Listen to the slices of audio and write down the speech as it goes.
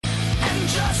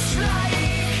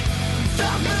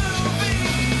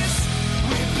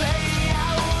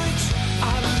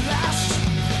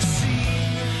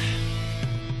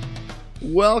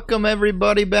Welcome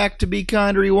everybody back to Be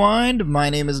Kind Rewind. My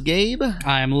name is Gabe.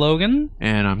 I'm Logan.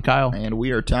 And I'm Kyle. And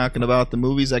we are talking about the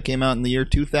movies that came out in the year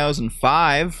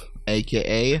 2005,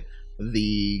 aka the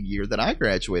year that I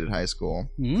graduated high school.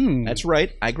 That's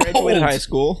right, I graduated high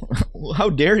school. How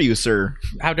dare you, sir?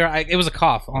 How dare I? It was a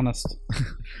cough, honest.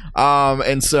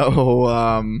 And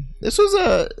so this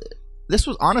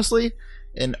was honestly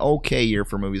an okay year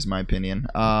for movies, in my opinion.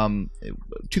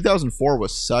 2004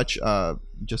 was such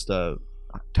just a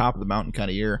top of the mountain kind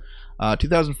of year.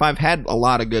 2005 had a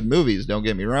lot of good movies, don't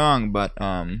get me wrong, but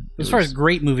as far as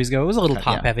great movies go, it was a little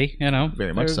top heavy, you know.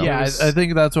 Very much so. Yeah, I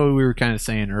think that's what we were kind of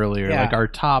saying earlier. Yeah. Like our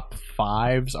top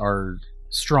fives are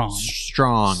strong.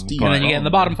 Steve. And then you get in the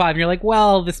bottom five and you're like,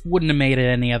 well, this wouldn't have made it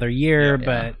any other year,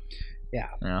 but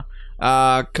yeah.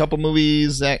 A couple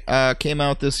movies that came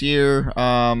out this year.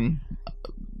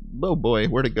 Oh boy,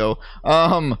 where'd it go?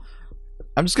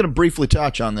 I'm just going to briefly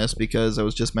touch on this because I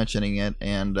was just mentioning it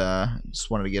and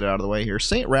just wanted to get it out of the way here.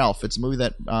 St. Ralph, it's a movie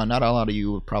that not a lot of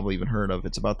you have probably even heard of.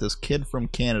 It's about this kid from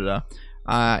Canada,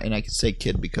 and I can say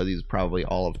kid because he's probably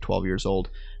all of 12 years old,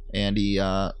 and he...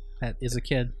 that is a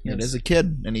kid. Yes. It is a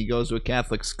kid, and he goes to a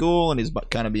Catholic school, and he's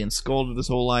kind of being scolded his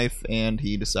whole life, and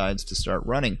he decides to start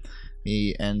running.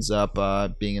 He ends up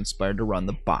being inspired to run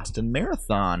the Boston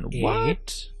Marathon.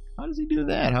 What? How does he do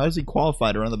that? How does he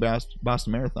qualify to run the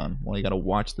Boston Marathon? Well, you got to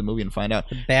watch the movie and find out.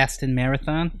 The Boston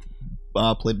Marathon?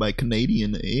 Played by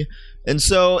Canadian A. And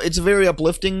so it's a very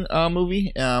uplifting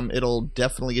movie. It'll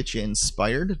definitely get you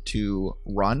inspired to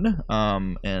run.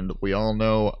 And we all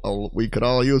know we could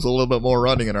all use a little bit more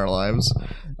running in our lives.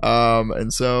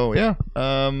 And so, yeah.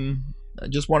 I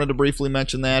just wanted to briefly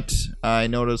mention that. I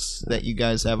noticed that you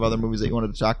guys have other movies that you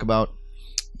wanted to talk about.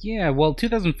 Yeah, well,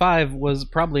 2005 was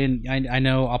probably, I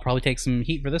know I'll probably take some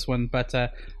heat for this one, but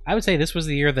I would say this was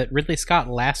the year that Ridley Scott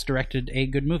last directed a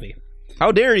good movie.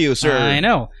 How dare you, sir? I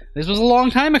know. This was a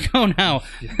long time ago now.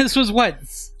 This was, what,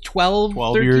 12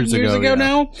 13 years ago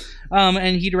now?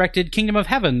 And he directed Kingdom of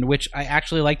Heaven, which I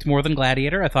actually liked more than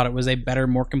Gladiator. I thought it was a better,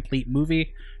 more complete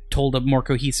movie, told a more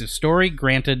cohesive story.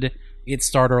 Granted, it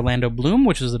starred Orlando Bloom,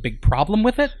 which is a big problem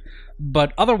with it.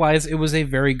 But otherwise, it was a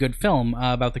very good film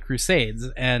about the Crusades.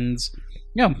 And,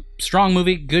 you know, strong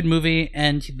movie, good movie.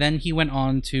 And then he went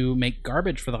on to make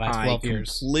Garbage for the last 12 years.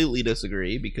 I completely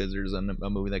disagree because there's a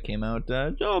movie that came out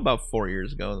about 3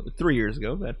 years ago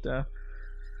that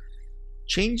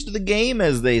changed the game,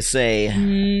 as they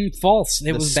say. False.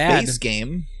 It was bad. Space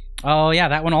Game. Oh, yeah,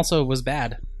 that one also was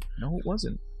bad. No, it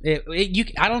wasn't.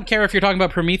 I don't care if you're talking about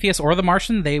Prometheus or The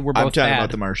Martian. They were both bad. I'm talking about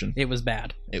The Martian. It was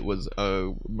bad. It was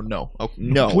no. Oh,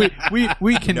 no.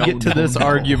 We can get to this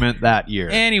argument that year.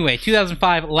 Anyway,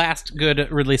 2005, last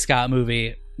good Ridley Scott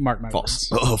movie. Mark my false.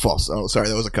 Oh, false. Oh, sorry,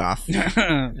 that was a cough.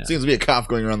 Seems to be a cough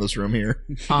going around this room here.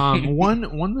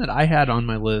 One that I had on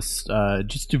my list,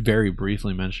 just to very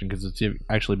briefly mention, because it's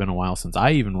actually been a while since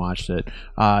I even watched it.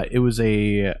 It was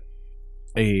a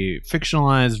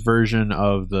fictionalized version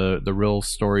of the real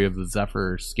story of the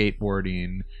Zephyr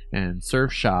skateboarding and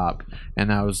surf shop, and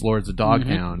that was Lords of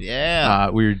Dogtown. Yeah.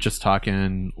 We were just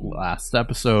talking last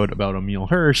episode about Emile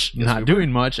Hirsch not doing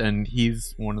much, and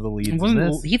he's one of the leads in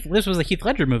this. This was a Heath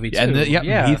Ledger movie, too. And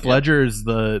Heath Ledger is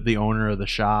the owner of the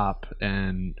shop,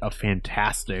 and a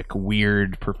fantastic,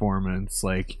 weird performance.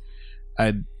 Like,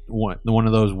 one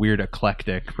of those weird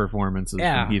eclectic performances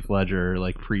from Heath Ledger,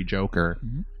 like pre-Joker.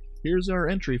 Mm-hmm. Here's our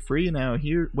entry free now.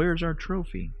 Where's our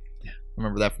trophy? Yeah.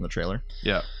 Remember that from the trailer?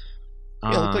 Yeah.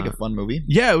 Yeah, it looked like a fun movie.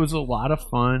 Yeah, it was a lot of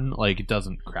fun. Like, it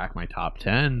doesn't crack my top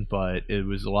 10, but it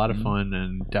was a lot of fun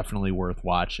and definitely worth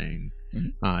watching.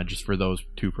 Just for those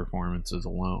two performances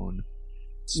alone.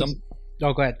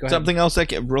 Go ahead. Something else that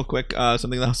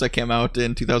came out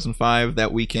in 2005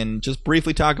 that we can just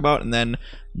briefly talk about and then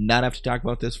not have to talk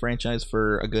about this franchise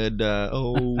for a good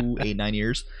 8-9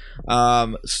 years.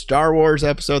 Star Wars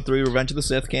Episode 3 Revenge of the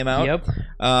Sith came out. Yep.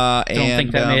 Don't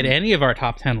think that made any of our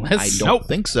top 10 lists. I don't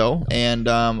think so. And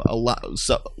a lot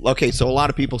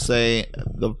of people say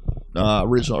the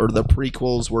original or the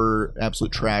prequels were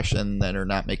absolute trash and that are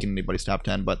not making anybody's top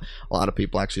 10, but a lot of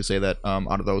people actually say that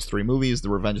out of those three movies, the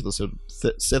Revenge of the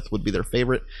Sith would be their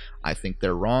favorite. I think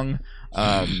they're wrong,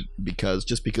 because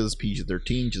just because it's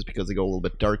PG-13, just because they go a little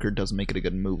bit darker, doesn't make it a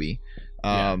good movie.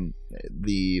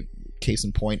 The case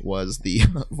in point was the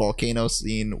volcano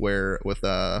scene with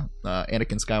Anakin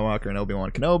Skywalker and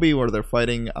Obi-Wan Kenobi, where they're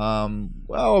fighting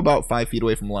about 5 feet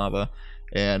away from lava,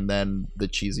 and then the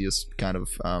cheesiest kind of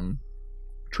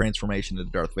transformation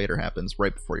into Darth Vader happens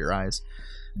right before your eyes.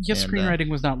 Yes, screenwriting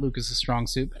was not Lucas's strong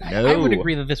suit. No. I would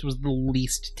agree that this was the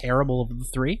least terrible of the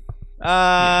three.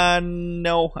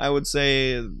 No, I would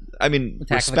say. I mean,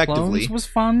 Attack respectively, of the Clones was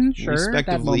fun. Sure,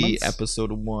 respectively,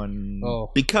 episode 1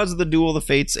 because of the Duel of the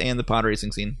Fates and the pod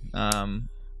racing scene.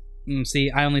 See,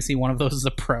 I only see one of those as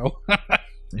a pro.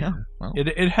 Yeah, well.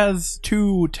 It has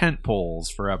 2 tent poles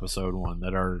for episode 1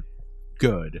 that are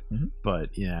good, but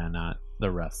not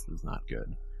the rest is not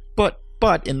good.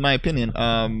 But in my opinion,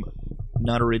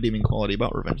 not a redeeming quality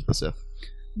about Revenge of the Sith.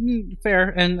 Fair,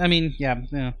 and I mean,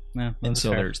 and so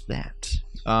fair. there's that.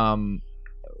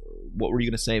 What were you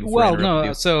going to say? Well,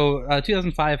 no. So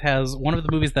 2005 has one of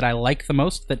the movies that I like the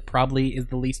most that probably is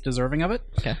the least deserving of it.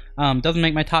 Okay. Doesn't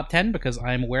make my top 10 because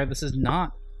I'm aware this is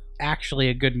not actually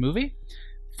a good movie.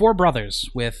 Four Brothers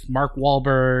with Mark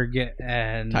Wahlberg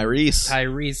and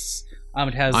Tyrese.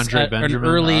 It has an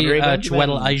early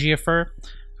Chiwetel Ejiofor,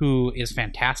 who is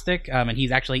fantastic, and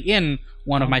he's actually in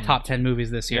one of my top 10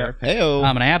 movies this year. Hey-o.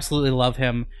 And I absolutely love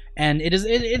him. And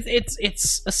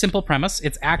it's a simple premise.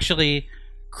 It's actually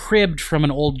cribbed from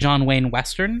an old John Wayne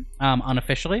Western,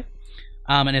 unofficially.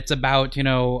 And it's about,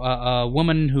 a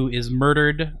woman who is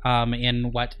murdered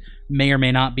in what may or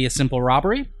may not be a simple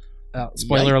robbery.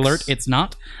 Spoiler alert, it's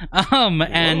not.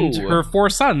 And her 4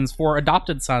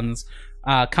 adopted sons,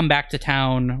 come back to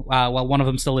town. Well, one of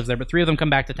them still lives there, but 3 of them come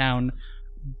back to town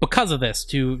because of this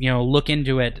to look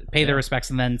into it, pay their respects,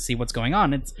 and then see what's going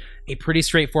on. It's a pretty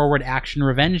straightforward action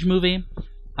revenge movie,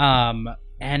 and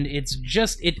it's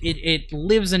just it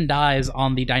lives and dies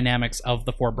on the dynamics of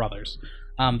the 4 brothers,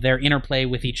 their interplay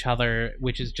with each other,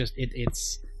 which is just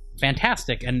it's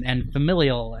fantastic and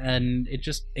familial, and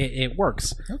it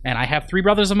works. And I have 3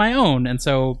 brothers of my own, and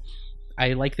so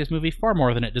I like this movie far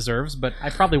more than it deserves, but I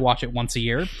probably watch it once a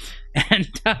year. And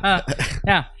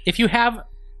if you have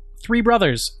 3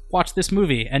 brothers, watch this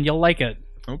movie and you'll like it.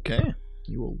 Okay,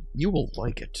 you will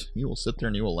like it. You will sit there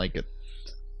and you will like it.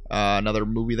 Another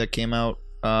movie that came out.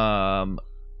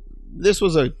 This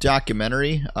was a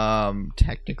documentary.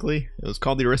 Technically, it was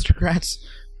called The Aristocrats.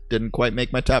 Didn't quite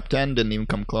make my top 10. Didn't even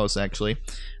come close, actually.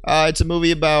 It's a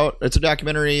movie about. It's a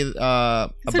documentary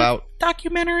about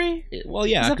documentary. Well,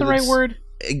 yeah. Is that the right word?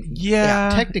 Yeah,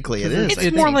 technically it is.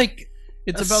 It's more like.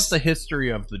 It's about the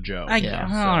history of the joke.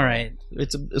 All right.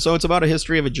 It's about a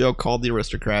history of a joke called The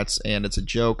Aristocrats, and it's a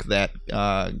joke that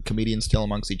comedians tell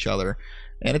amongst each other,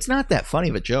 and it's not that funny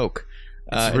of a joke.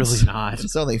 It's really not.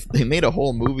 So they made a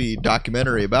whole movie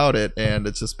documentary about it, and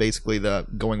it's just basically the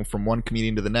going from one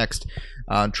comedian to the next,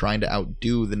 trying to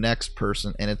outdo the next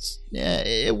person, and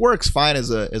it works fine as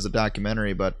a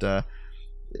documentary, but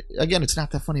again, it's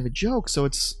not that funny of a joke, so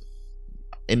it's,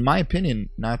 in my opinion,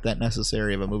 not that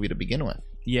necessary of a movie to begin with.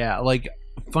 Yeah, like,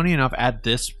 funny enough, at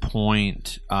this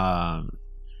point,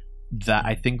 that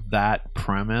I think that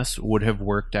premise would have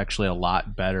worked actually a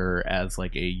lot better as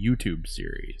like a YouTube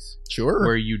series. Sure.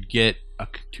 Where you'd get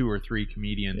 2 or 3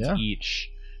 comedians each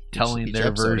telling each their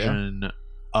episode, version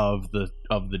of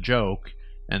the joke,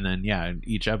 and then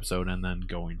each episode, and then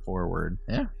going forward.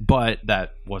 Yeah. But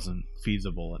that wasn't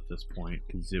feasible at this point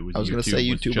because it was. I was going to say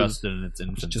YouTube was just in its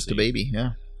infancy. Just a baby.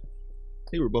 Yeah.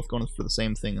 They were both going for the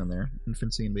same thing on there,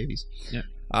 infancy and babies. Yeah.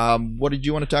 What did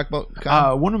you want to talk about,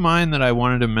 Kyle? One of mine that I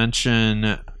wanted to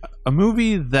mention, a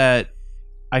movie that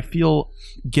I feel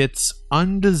gets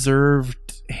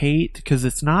undeserved hate because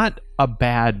it's not a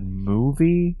bad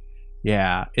movie.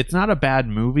 Yeah, it's not a bad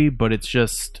movie, but it's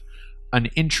just an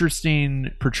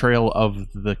interesting portrayal of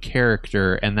the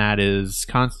character, and that is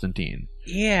Constantine.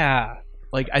 Yeah.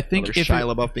 Like, I think if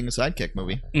Shia LaBeouf being a sidekick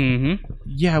movie. Mm-hmm.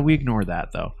 Yeah, we ignore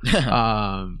that though.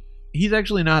 He's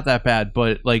actually not that bad,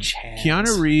 but like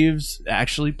Keanu Reeves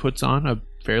actually puts on a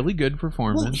fairly good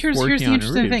performance. Well, here's the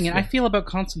interesting thing, and I feel about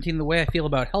Constantine the way I feel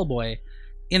about Hellboy,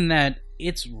 in that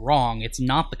it's wrong. It's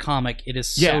not the comic. It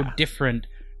is so different,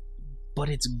 but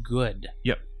it's good.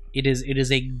 Yep. It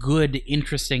is a good,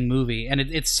 interesting movie, and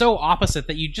it's so opposite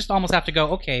that you just almost have to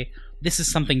go, okay, this is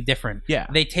something different. Yeah.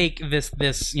 They take this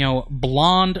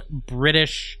blonde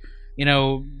British,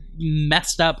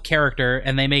 messed up character,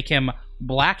 and they make him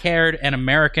black-haired and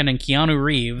American and Keanu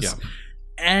Reeves.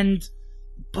 Yeah.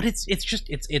 But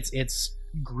it's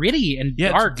gritty and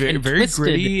dark and very twisted,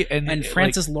 gritty, and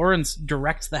Francis Lawrence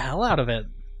directs the hell out of it.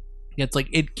 It's like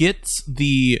it gets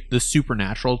the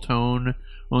supernatural tone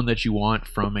that you want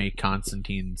from a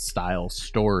Constantine style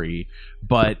story,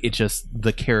 but it just,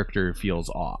 the character feels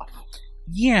off.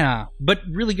 Yeah, but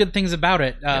really good things about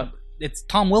it. It's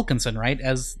Tom Wilkinson, right,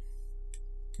 as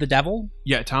the devil?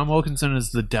 Yeah, Tom Wilkinson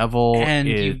is the devil. And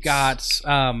you've got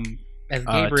as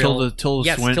Gabriel,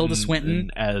 Tilda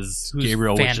Swinton as who's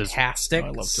Gabriel, fantastic.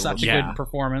 Which is such a good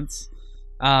performance.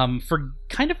 For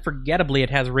kind of forgettably, it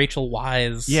has Rachel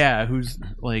Weisz. Yeah, who's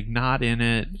like not in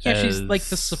it. Yeah, she's like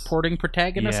the supporting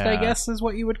protagonist, I guess, is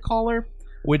what you would call her.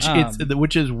 Which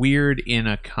is weird in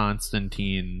a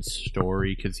Constantine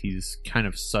story because he's kind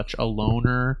of such a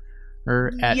loner.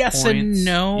 At yes points. And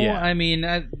no. Yeah. I mean,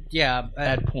 at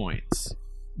points.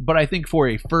 But I think for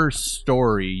a first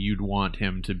story, you'd want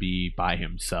him to be by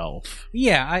himself.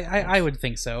 Yeah, I would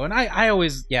think so. And I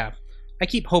always, I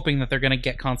keep hoping that they're going to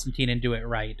get Constantine and do it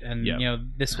right. And,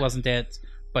 this wasn't it,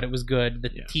 but it was good. The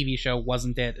TV show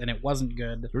wasn't it, and it wasn't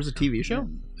good. There was a TV show?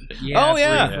 Yeah. Oh,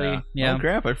 yeah. Briefly. Yeah. Oh,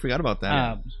 crap. I forgot about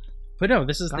that. But no,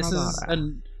 this is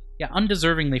an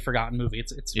undeservingly forgotten movie.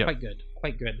 It's quite good.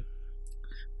 Quite good.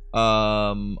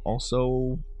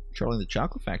 Also, Charlie and the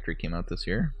Chocolate Factory came out this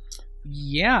year.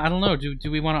 Yeah, I don't know.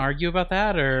 Do we want to argue about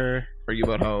that, or argue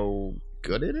about how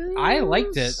good it is? I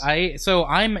liked it.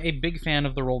 I'm a big fan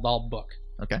of the Roald Dahl book.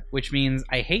 Okay. Which means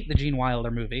I hate the Gene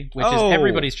Wilder movie, which is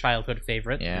everybody's childhood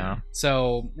favorite. Yeah.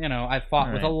 So, I've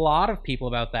fought with a lot of people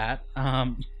about that.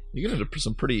 You get into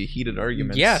some pretty heated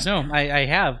arguments. Yeah, no, I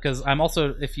have, because I'm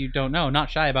also, if you don't know, not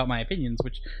shy about my opinions,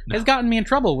 which has gotten me in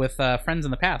trouble with friends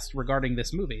in the past regarding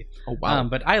this movie. Oh, wow.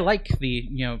 But I like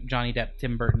the, Johnny Depp,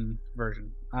 Tim Burton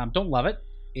version. Don't love it.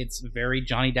 It's very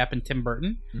Johnny Depp and Tim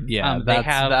Burton. Yeah,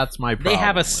 that's my problem. They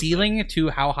have a ceiling to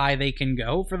how high they can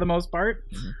go for the most part.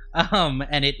 Mm-hmm.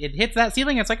 And it hits that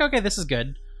ceiling. It's like, okay, this is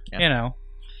good. Yeah.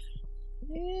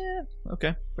 Yeah,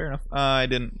 okay, fair enough. I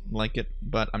didn't like it,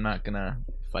 but I'm not going to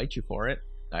fight you for it.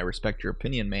 I respect your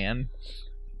opinion, man.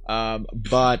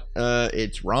 But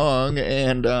it's wrong.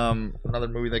 And another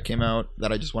movie that came out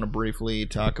that I just want to briefly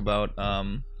talk about.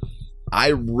 I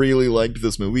really liked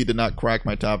this movie. It did not crack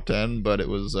my top 10, but it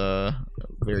was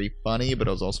very funny. But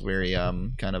it was also very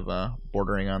kind of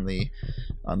bordering on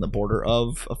the border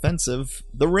of offensive.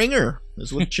 The Ringer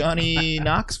is with Johnny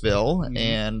Knoxville,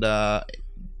 and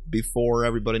before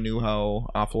everybody knew how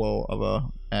awful of a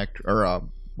actor or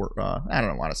I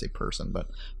don't want to say person, but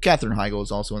Katherine Heigl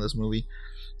is also in this movie,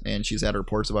 and she's had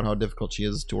reports about how difficult she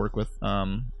is to work with.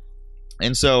 And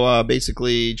so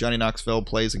basically, Johnny Knoxville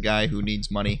plays a guy who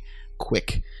needs money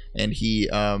quick, and he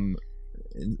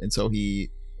so he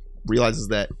realizes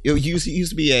that he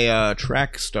used to be a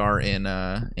track star in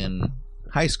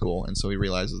high school, and so he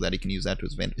realizes that he can use that to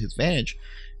his advantage,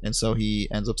 and so he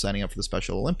ends up signing up for the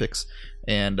Special Olympics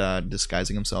and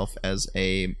disguising himself as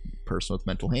a person with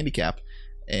mental handicap.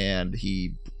 And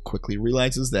he quickly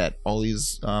realizes that all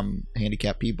these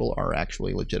handicapped people are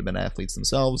actually legitimate athletes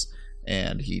themselves,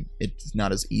 and it's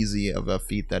not as easy of a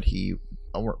feat that he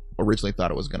originally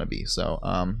thought it was going to be. So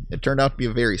it turned out to be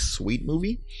a very sweet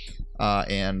movie,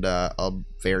 and a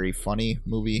very funny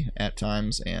movie at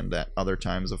times, and at other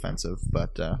times offensive.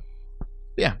 But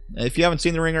yeah, if you haven't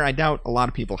seen The Ringer, I doubt a lot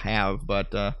of people have,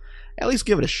 but at least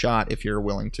give it a shot if you're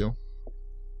willing to.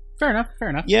 Fair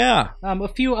enough. Yeah. A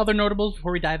few other notables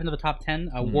before we dive into the top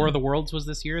 10. War of the Worlds was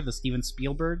this year, the Steven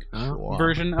Spielberg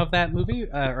version of that movie,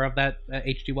 or of that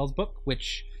H.G. Wells book,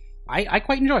 which I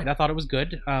quite enjoyed. I thought it was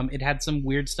good. It had some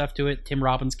weird stuff to it. Tim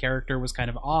Robbins' character was kind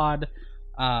of odd.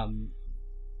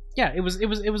 Yeah, it was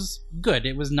good.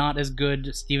 It was not as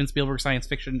good Steven Spielberg science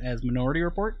fiction as Minority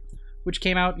Report, which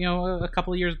came out a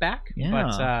couple of years back.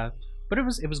 Yeah. But it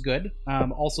was good.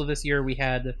 Also this year we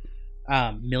had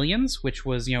Millions, which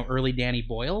was early Danny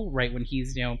Boyle, right when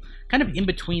he's kind of in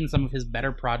between some of his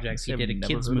better projects. He did a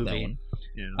kids movie.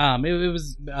 Yeah. It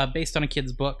was based on a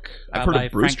kid's book by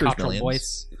Frank Cottrell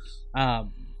Boyce.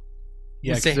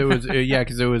 Because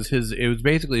it was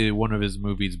basically one of his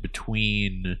movies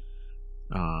between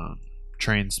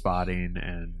Train Spotting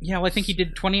and I think he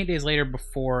did 28 Days Later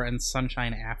before and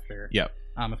Sunshine After. Yep.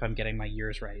 If I'm getting my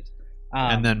years right.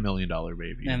 And then $1 Million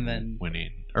Baby, and then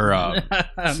winning, or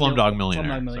Slumdog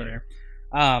Millionaire.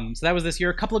 So that was this year.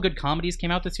 A couple of good comedies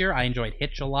came out this year. I enjoyed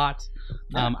Hitch a lot.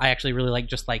 I actually really liked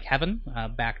Just Like Heaven,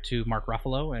 back to Mark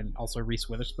Ruffalo and also Reese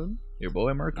Witherspoon. Your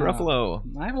boy Mark Ruffalo.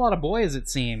 I have a lot of boys, it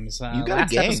seems. You got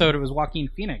last a gang. episode it was Joaquin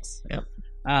Phoenix. Yep.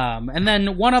 And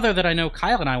then one other that I know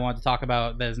Kyle and I wanted to talk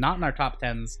about that is not in our top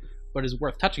 10s, but is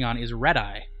worth touching on is Red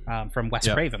Eye from Wes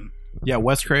Craven. Yeah,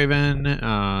 Wes Craven,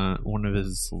 one of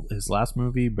his last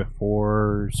movie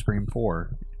before Scream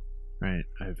 4, right?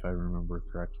 If I remember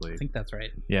correctly. I think that's right.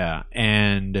 Yeah,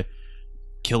 and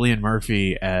Cillian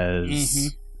Murphy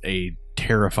as a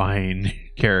terrifying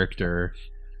character.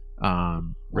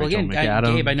 Rachel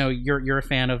McAdams. Gabe, I know you're a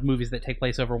fan of movies that take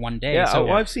place over one day. Yeah, so,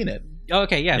 I've seen it.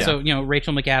 Okay, yeah. So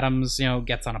Rachel McAdams,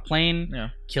 gets on a plane. Yeah.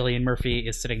 Cillian Murphy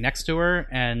is sitting next to her,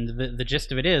 and the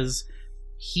gist of it is,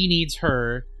 he needs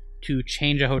her to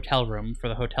change a hotel room for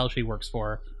the hotel she works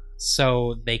for,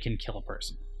 so they can kill a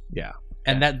person. Yeah.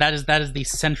 And that is the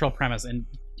central premise. And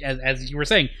as you were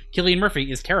saying, Cillian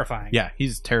Murphy is terrifying. Yeah,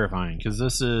 he's terrifying because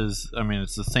this is, I mean,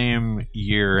 it's the same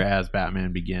year as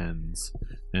Batman Begins,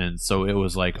 and so it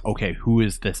was like, okay, who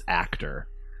is this actor?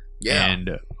 Yeah,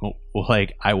 and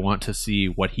like I want to see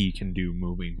what he can do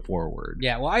moving forward.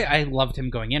 Yeah, well, I loved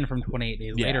him going in from 28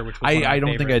 Days Later, which was I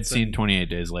don't think I'd seen 28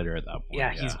 Days Later at that point.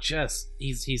 Yeah,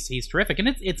 he's terrific,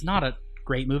 and it's not a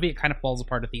great movie. It kind of falls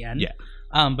apart at the end. Yeah,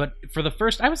 but for the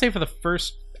first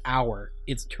hour,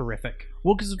 it's terrific.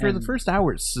 Well, because for the first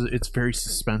hour, it's very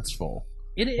suspenseful.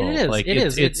 It is. Like, it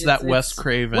is. It's that Wes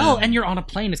Craven. Well, and you're on a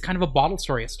plane. It's kind of a bottle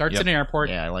story. It starts at an airport.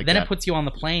 Yeah, I like then that. It puts you on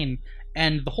the plane,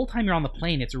 and the whole time you're on the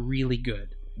plane, it's really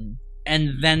good.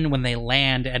 And then when they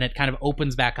land and it kind of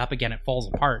opens back up again, it falls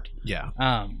apart. Yeah.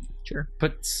 Sure.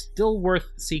 But still worth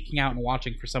seeking out and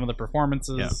watching for some of the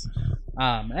performances. Yeah.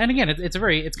 And again, it's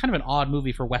kind of an odd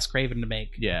movie for Wes Craven to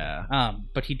make. Yeah.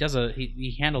 But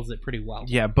he handles it pretty well.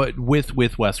 Yeah, but with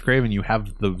Wes Craven, you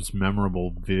have those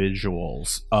memorable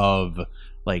visuals of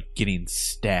like getting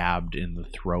stabbed in the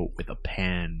throat with a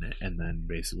pen and then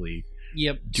basically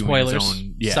spoilers.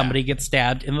 Somebody gets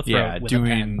stabbed in the throat with a pen.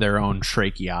 Doing their own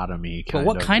tracheotomy. But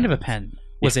what kind of a pen?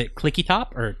 Was it clicky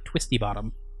top or twisty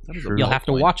bottom? You'll have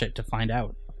to watch it to find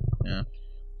out. Yeah.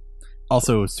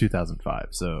 Also, it was 2005,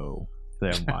 so they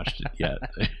haven't watched it yet.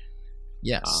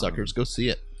 Yeah, suckers, go see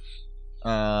it.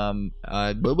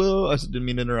 I didn't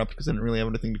mean to interrupt because I didn't really have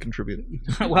anything to contribute.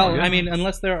 Well, I mean,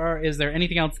 unless is there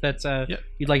anything else that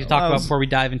you'd like to talk about before we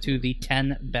dive into the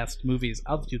 10 best movies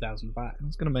of 2005? I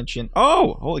was going to mention.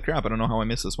 Oh, holy crap! I don't know how I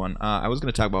missed this one. I was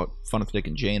going to talk about Fun with Dick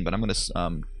and Jane, but I'm going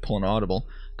to pull an audible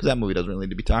because that movie doesn't really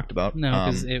need to be talked about. No,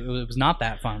 because it was not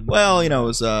that fun. Well, it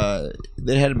was.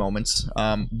 It had moments,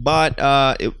 but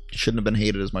it shouldn't have been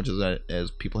hated as much as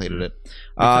people hated it.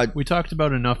 We talked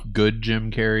about enough good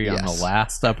Jim Carrey on the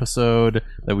last episode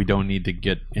that we don't need to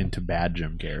get into bad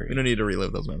Jim Carrey. We don't need to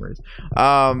relive those memories.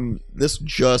 This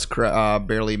just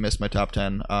barely missed my top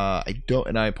 10. I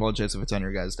apologize if it's on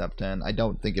your guys' top 10. I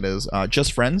don't think it is.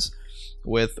 Just Friends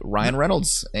with Ryan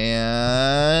Reynolds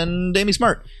and Amy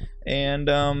Smart, and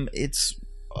it's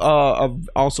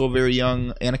also a very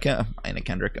young Anna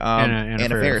Kendrick, Anna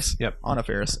Faris. Yep, Anna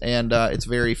Faris, and it's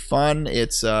very fun.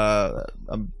 It's a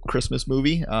Christmas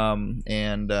movie, and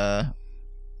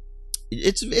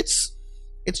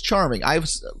it's charming.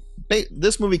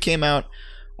 This movie came out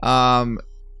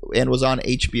and was on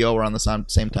HBO around the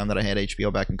same time that I had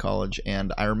HBO back in college,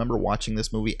 and I remember watching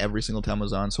this movie every single time it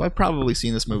was on. So I've probably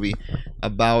seen this movie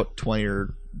about 20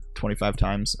 or 25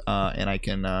 times, and I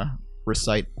can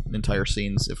recite entire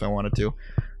scenes if I wanted to.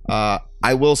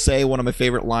 I will say one of my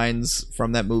favorite lines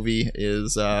from that movie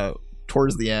is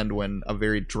towards the end when a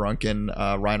very drunken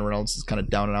Ryan Reynolds is kind of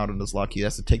down and out in his luck. He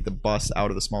has to take the bus out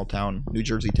of the small town, New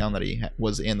Jersey town that he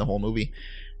was in the whole movie,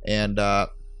 and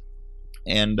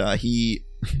he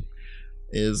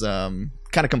is kind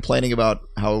of complaining about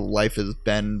how life has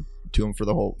been to him for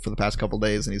the past couple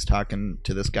days, and he's talking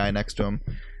to this guy next to him,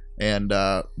 and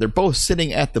they're both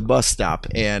sitting at the bus stop,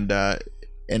 and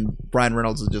Ryan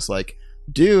Reynolds is just like,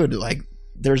 dude, like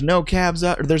there's no cabs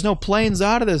out, or there's no planes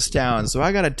out of this town, so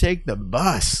I gotta take the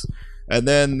bus. And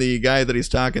then the guy that he's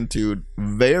talking to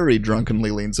very drunkenly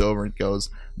leans over and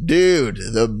goes, dude,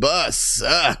 the bus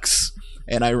sucks.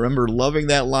 And I remember loving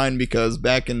that line because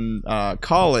back in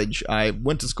college, I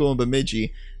went to school in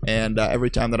Bemidji, and every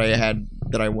time that I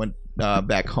went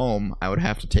back home, I would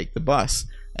have to take the bus.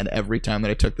 And every time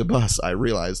that I took the bus, I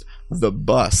realized the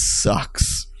bus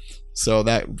sucks. So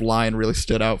that line really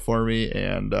stood out for me,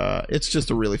 and it's just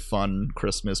a really fun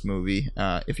Christmas movie.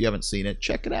 If you haven't seen it,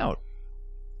 check it out.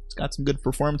 It's got some good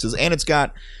performances, and it's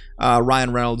got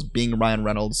Ryan Reynolds being Ryan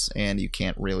Reynolds, and you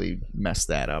can't really mess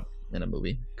that up in a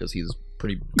movie because he's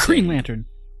pretty... Green Lantern.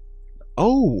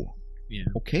 Oh, yeah.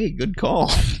 Okay, good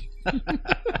call.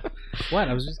 What?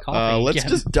 I was just calling. Let's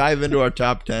just dive into our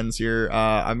top 10s here.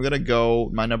 I'm going to go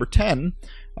my number 10,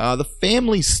 The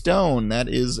Family Stone. That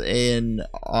is an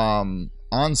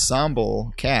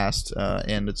ensemble cast,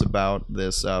 and it's about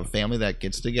this family that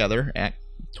gets together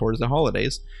towards the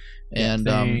holidays. And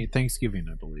Thanksgiving,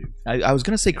 I believe. I was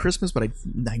going to say Christmas, but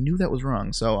I knew that was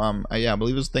wrong. So, I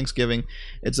believe it was Thanksgiving.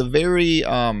 It's a very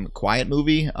quiet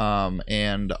movie, but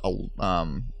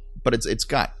it's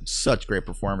got such great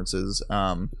performances.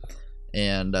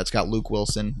 And it's got Luke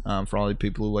Wilson, for all the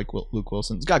people who like Luke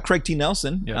Wilson. It's got Craig T.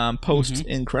 Nelson, post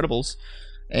Incredibles,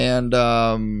 and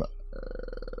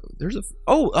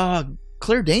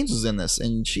Claire Danes is in this,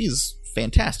 and she's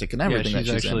fantastic in everything that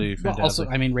she's in. Well, also,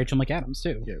 I mean, Rachel McAdams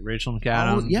too. Yeah, Rachel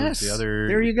McAdams. Oh, yes, the other.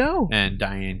 There you go. And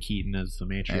Diane Keaton as the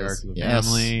matriarch of the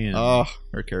family. And,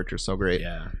 her character's so great.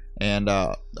 Yeah. And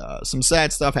some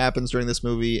sad stuff happens during this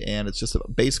movie, and it's just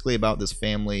basically about this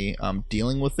family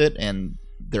dealing with it, and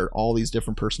there are all these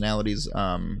different personalities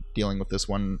dealing with this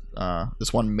one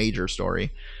major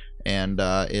story, and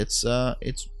it's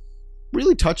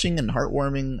really touching and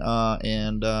heartwarming.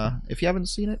 And if you haven't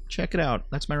seen it, check it out.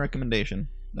 That's my recommendation.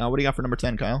 Now, what do you got for number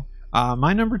 10, Kyle?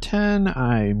 My number 10,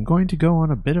 I'm going to go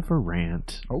on a bit of a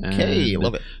rant. Okay,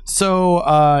 love it.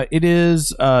 So it is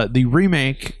the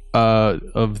remake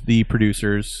of The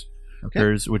Producers,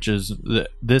 which is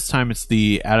this time it's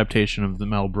the adaptation of the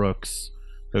Mel Brooks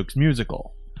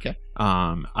musical. Okay.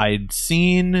 I'd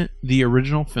seen the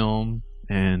original film,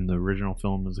 and the original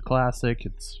film is a classic.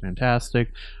 It's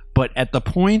fantastic. But at the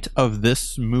point of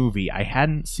this movie, I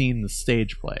hadn't seen the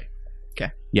stage play.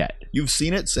 Okay. Yet. You've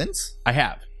seen it since? I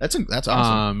have. That's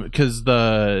awesome. Because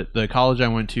the college I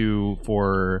went to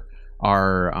for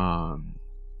our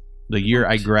the year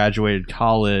I graduated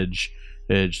college,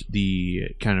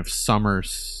 the kind of summer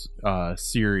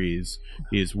series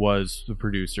was The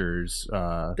Producers.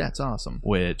 That's awesome.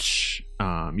 Which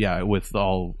with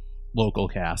all local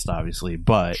cast, obviously,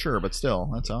 but sure, but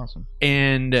still, that's awesome.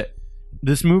 And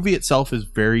this movie itself is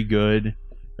very good,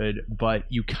 but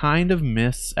you kind of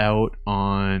miss out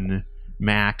on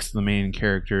Max, the main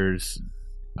character's.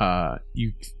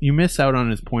 You miss out on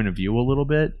his point of view a little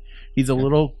bit. He's a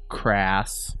little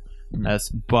crass, and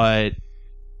it's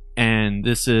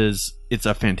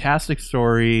a fantastic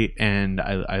story, and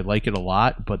I like it a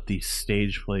lot. But the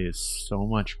stage play is so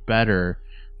much better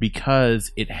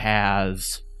because it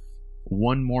has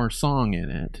one more song in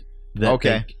it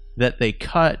that they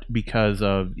cut because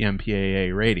of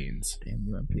MPAA ratings.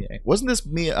 MPAA. Wasn't this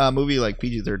movie like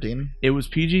PG-13? It was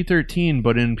PG-13,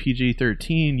 but in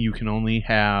PG-13 you can only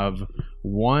have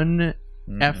one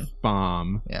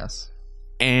F-bomb. Yes.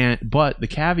 But the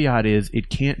caveat is it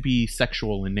can't be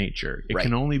sexual in nature. It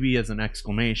can only be as an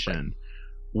exclamation.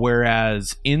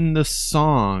 Whereas in the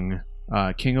song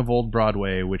King of Old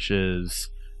Broadway, which is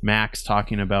Max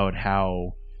talking about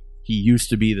how he used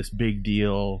to be this big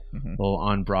deal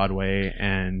on Broadway,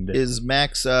 and is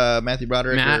Max Matthew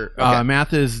Broderick?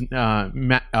 Math is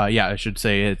I should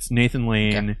say it's Nathan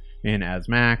Lane in as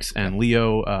Max, and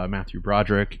Leo Matthew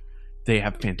Broderick. They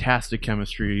have fantastic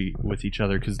chemistry with each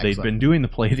other because they've been doing the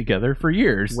play together for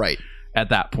years. Right at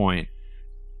that point,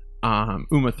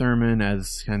 Uma Thurman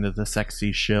as kind of the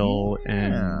sexy shill,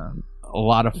 and a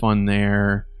lot of fun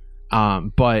there.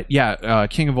 But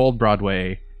King of Old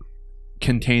Broadway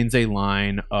contains a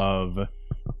line of,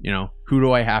 who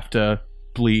do I have to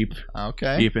bleep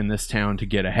in this town to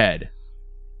get ahead?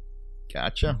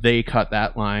 Gotcha. They cut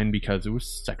that line because it was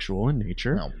sexual in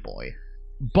nature. Oh boy.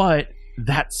 But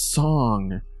that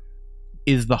song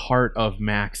is the heart of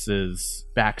Max's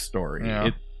backstory. Yeah.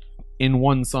 It, in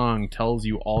one song, tells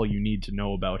you all you need to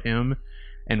know about him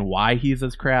and why he's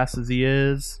as crass as he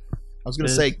is. I was going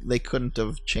to say they couldn't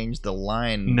have changed the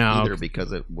line either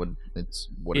because it would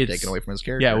have taken away from his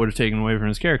character. Yeah, it would have taken away from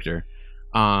his character.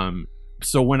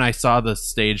 So when I saw the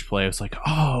stage play, I was like,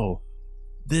 oh,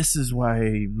 this is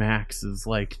why Max is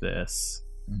like this.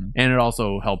 And it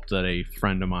also helped that a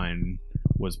friend of mine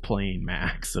was playing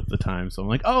Max at the time. So I'm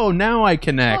like, oh, now I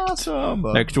connect. Awesome.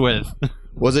 Next with.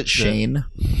 Was it Shane?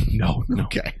 No.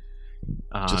 Okay.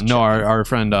 Our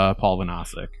friend Paul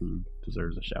Vanasek, who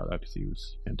deserves a shout out because he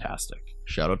was fantastic.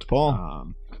 Shout out to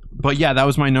Paul. But yeah, that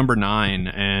was my number 9,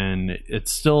 and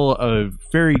it's still a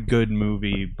very good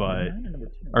movie,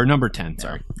 or number 10,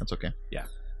 sorry. That's okay. Yeah.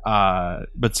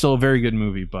 But still a very good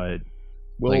movie, but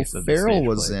Will Ferrell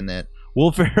was in it.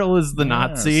 Will Ferrell is the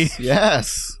Nazi.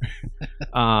 Yes.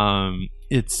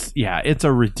 It's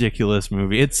a ridiculous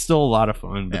movie. It's still a lot of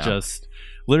fun, but just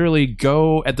literally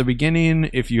go at the beginning,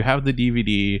 if you have the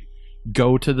DVD,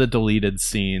 go to the deleted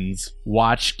scenes,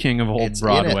 watch King of Old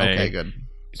Broadway. Okay, good.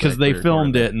 Because they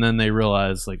filmed it and then they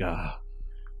realized,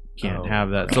 can't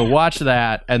have that. So watch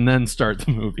that and then start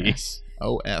the movie. Yes.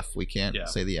 We can't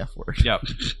say the F word. Yep.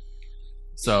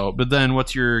 So, but then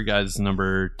what's your guys'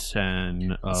 number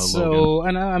 10? So,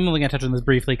 and I'm only going to touch on this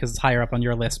briefly because it's higher up on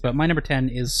your list, but my number 10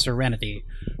 is Serenity,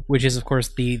 which is, of course,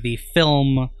 the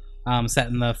film set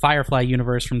in the Firefly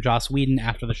universe from Joss Whedon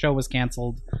after the show was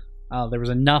canceled. There was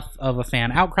enough of a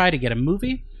fan outcry to get a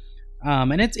movie,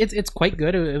 and it's quite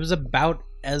good. It was about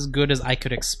as good as I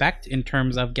could expect in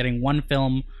terms of getting one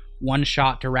film, one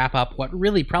shot to wrap up what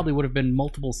really probably would have been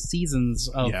multiple seasons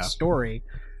of story.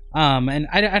 And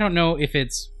I don't know if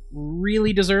it's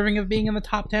really deserving of being in the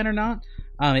top 10 or not.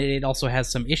 It also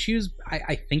has some issues.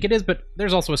 I think it is, but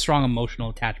there's also a strong emotional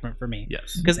attachment for me.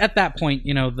 Yes. Because at that point,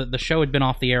 the show had been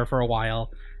off the air for a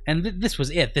while, and this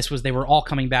was it. They were all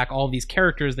coming back, all these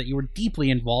characters that you were deeply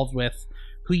involved with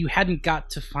who you hadn't got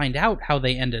to find out how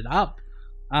they ended up.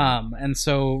 And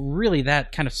so really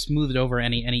that kind of smoothed over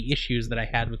any issues that I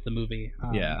had with the movie.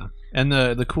 Yeah. And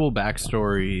the cool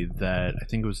backstory that I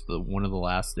think was one of the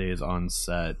last days on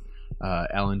set,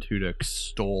 Alan Tudyk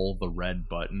stole the red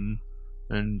button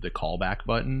and the callback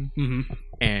button. Mm-hmm.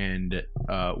 And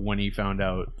when he found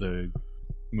out the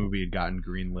movie had gotten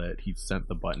greenlit, he sent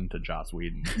the button to Joss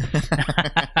Whedon.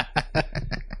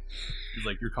 He's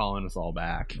like, "You're calling us all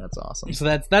back." That's awesome. So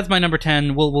that's my number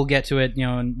 10. We'll get to it,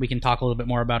 and we can talk a little bit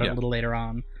more about it a little later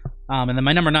on. And then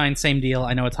my number 9, same deal.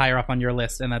 I know it's higher up on your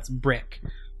list, and that's Brick.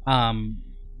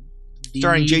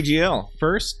 Starring JGL.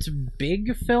 First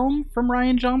big film from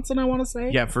Rian Johnson, I want to say.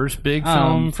 Yeah, first big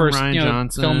film from Rian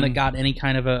Johnson. Film that got any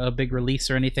kind of a big release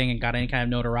or anything and got any kind of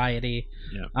notoriety.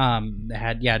 Yeah. That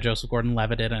had Joseph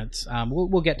Gordon-Levitt in it.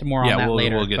 We'll get to more on that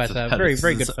later. We'll get to that. Very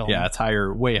good film. Yeah, it's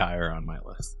way higher on my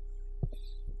list.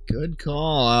 Good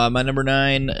call. My number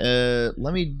 9.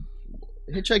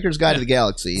 Hitchhiker's Guide to the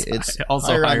Galaxy. It's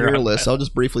also higher on your list. I'll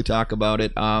just briefly talk about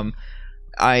it.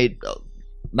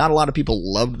 Not a lot of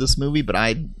people loved this movie, but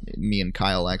me and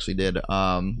Kyle actually did.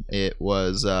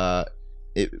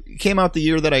 It came out the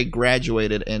year that I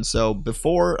graduated, and so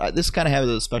before this kind of has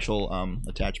a special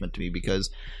attachment to me because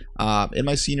in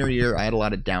my senior year I had a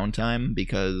lot of downtime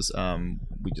because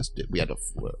we had a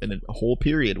whole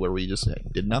period where we just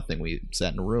did nothing. We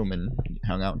sat in a room and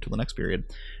hung out until the next period,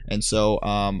 and so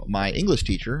my English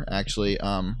teacher actually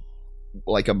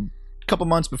like a couple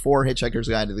months before Hitchhiker's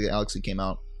Guide to the Galaxy came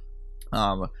out.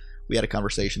 We had a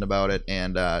conversation about it,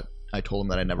 and I told him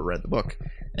that I never read the book,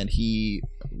 and he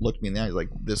looked me in the eyes like,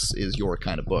 "This is your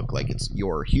kind of book. Like, it's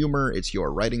your humor, it's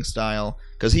your writing style."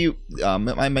 Because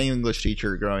my English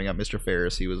teacher growing up, Mr.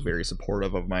 Ferris, he was very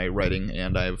supportive of my writing,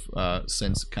 and I've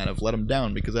since kind of let him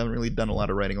down because I haven't really done a lot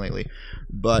of writing lately.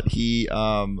 But he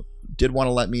did want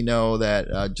to let me know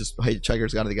that just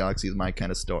Hitchhiker's Guide to the Galaxy is my kind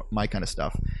of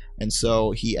stuff, and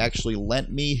so he actually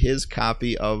lent me his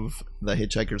copy of the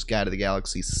Hitchhiker's Guide to the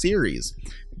Galaxy series,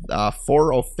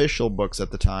 4 official books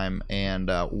at the time, and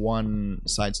one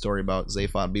side story about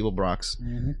Zaphod Beeblebrox,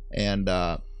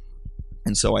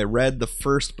 and so I read the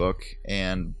first book,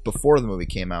 and before the movie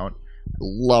came out,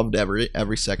 loved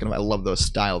every second of it. I love the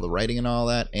style, the writing, and all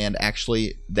that, and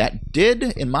actually that did,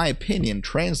 in my opinion,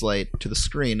 translate to the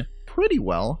screen pretty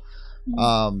well.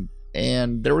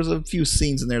 And there was a few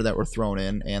scenes in there that were thrown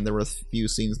in, and there were a few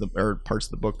scenes or parts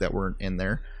of the book that weren't in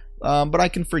there. But I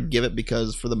can forgive it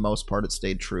because for the most part it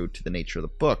stayed true to the nature of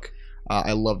the book.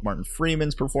 I loved Martin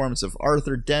Freeman's performance of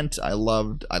Arthur Dent. I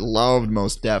loved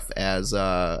Mos Def as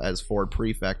Ford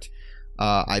Prefect.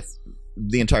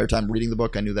 The entire time reading the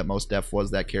book, I knew that Mos Def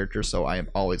was that character, so I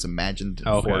always imagined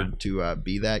Ford to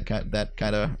be that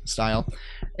kind of style,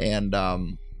 and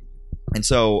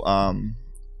so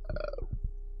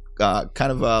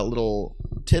kind of a little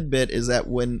tidbit is that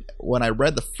when I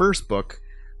read the first book,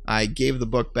 I gave the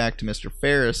book back to Mr.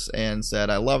 Ferris and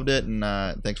said I loved it, and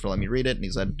thanks for letting me read it. And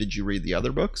he said, "Did you read the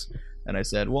other books?" And I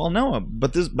said, "Well, no,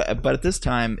 but at this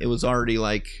time it was already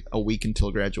like a week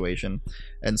until graduation."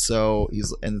 And so he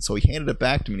handed it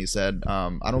back to me and he said,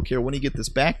 "I don't care when you get this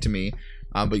back to me,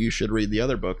 but you should read the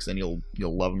other books and you'll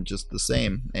love them just the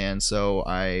same." And so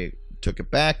I took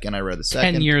it back and I read the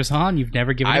second. 10 years on, you've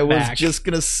never given it back. I was just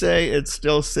gonna say it's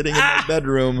still sitting in my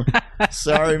bedroom.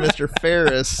 Sorry, Mr.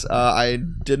 Ferris. I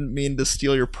didn't mean to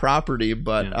steal your property,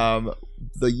 but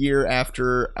the year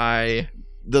after I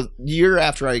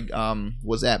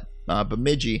was at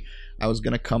Bemidji, I was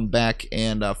gonna come back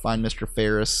and find Mr.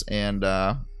 Ferris and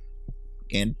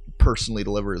personally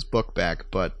deliver his book back,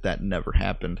 but that never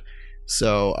happened.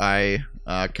 So I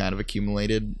kind of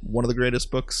accumulated one of the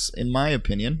greatest books in my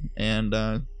opinion, and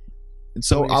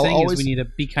so I'll always. We need a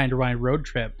Be Kind to Ryan road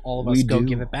trip. All of us go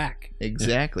give it back.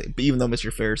 Exactly. But even though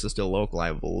Mr. Ferris is still local,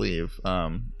 I believe.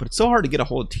 But it's so hard to get a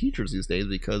hold of teachers these days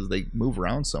because they move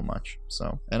around so much.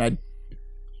 So, and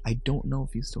I don't know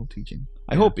if he's still teaching.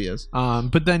 I hope he is.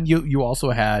 But then you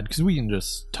also had, because we can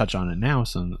just touch on it now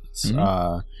since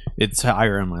it's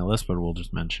higher on my list, but we'll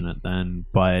just mention it then.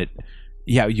 But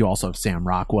yeah, you also have Sam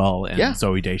Rockwell and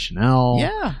Zooey Deschanel.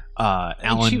 Yeah.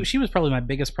 Alan. She was probably my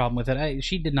biggest problem with it.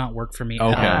 She did not work for me.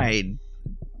 Okay. I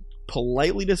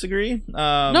politely disagree.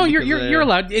 No, you're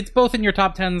allowed. It's both in your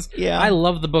top 10s. Yeah. I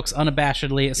love the books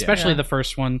unabashedly, especially the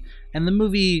first one. And the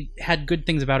movie had good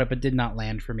things about it, but did not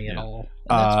land for me at all.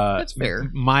 That's fair.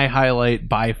 My highlight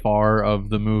by far of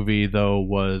the movie, though,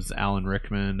 was Alan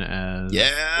Rickman as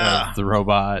the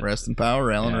robot. Rest in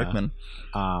power, Alan Rickman.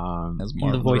 As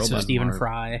the voice of Stephen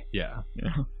Fry. Yeah.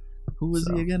 Who was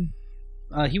he again?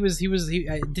 He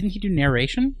didn't he do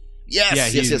narration?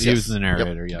 Yes. He was the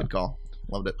narrator. Yep. Good call.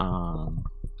 loved it.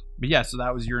 But yeah, so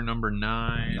that was your number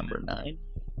 9. Number 9.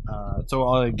 So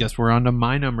I guess we're on to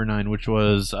my number 9, which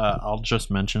was I'll just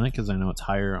mention it because I know it's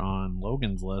higher on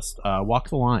Logan's list. Walk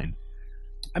the Line.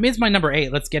 I mean, it's my number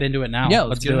 8. Let's get into it now. Yeah,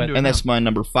 let's do it. And that's my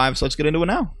number 5. So let's get into it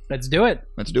now. Let's do it.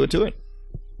 Let's do it to it.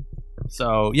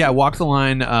 So yeah, Walk the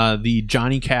Line, the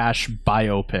Johnny Cash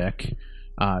biopic,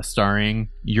 starring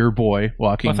your boy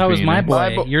Joaquin Phoenix. I thought it was my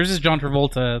boy. Yours is John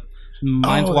Travolta.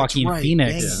 Mine's Joaquin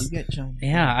Phoenix.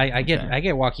 Yeah, I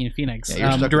get Joaquin Phoenix.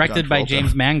 Directed by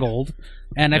James Mangold,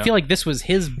 and I feel like this was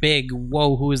his big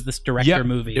 "whoa, who is this director?"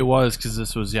 movie. It was, because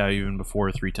this was even before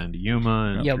 3:10 to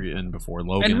Yuma and before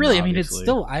Logan. And really, obviously. I mean, it's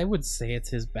still, I would say it's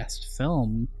his best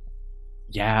film.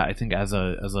 Yeah, I think as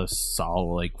a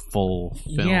solid, like, full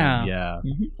film. Yeah.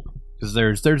 Mm-hmm.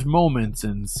 Because there's moments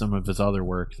in some of his other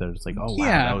work that it's like, oh wow,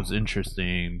 that was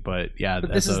interesting, but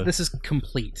this is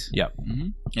complete. Yep. Mm-hmm.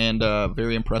 And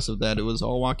very impressive that it was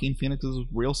all Joaquin Phoenix's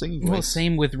real singing voice. Well,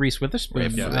 same with Reese Witherspoon,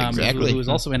 exactly. who was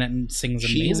also in it and sings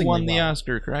amazingly. She won the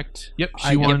Oscar, correct? Yep,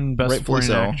 she won Best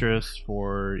Supporting Actress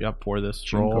for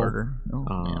this role. Carter.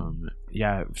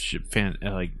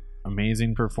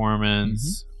 Amazing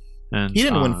performance. Mm-hmm. And he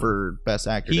didn't win for Best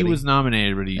Actor. He was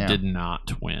nominated, but he did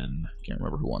not win. Can't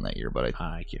remember who won that year, but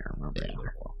I can't remember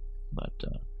either. But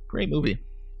great movie.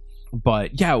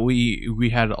 But yeah,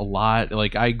 we had a lot.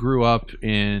 Like, I grew up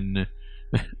in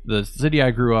the city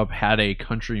I grew up had a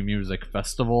country music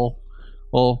festival.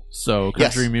 Well, so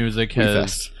country music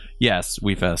has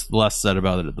We Fest. The less said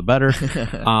about it, the better.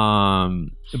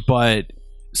 But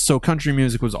so country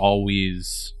music was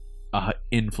always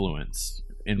influenced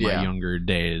in my younger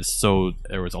days, so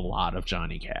there was a lot of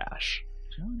Johnny Cash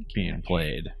being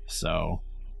played. So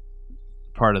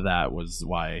part of that was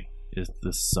why is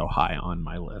this so high on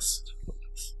my list.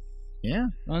 Yeah,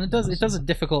 well, it does a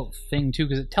difficult thing too,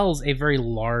 because it tells a very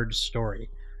large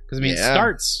story. Because I mean, it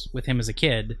starts with him as a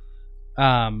kid,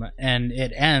 and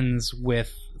it ends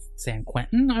with San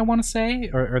Quentin, I want to say,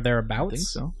 or thereabouts. I think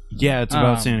so. Yeah, it's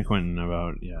about San Quentin.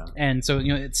 And so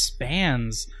it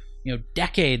spans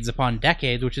decades upon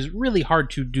decades, which is really hard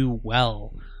to do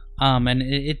well. And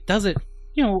it does it,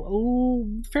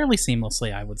 fairly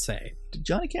seamlessly, I would say. Did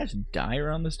Johnny Cash die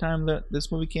around this time that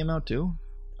this movie came out too?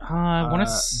 I want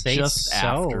to say just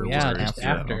after. Yeah, just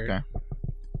after. Okay.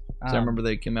 So I remember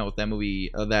they came out with that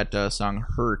movie, that song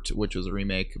 "Hurt," which was a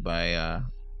remake by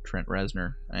Trent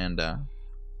Reznor, and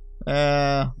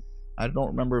I don't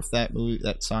remember if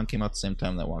that song came out the same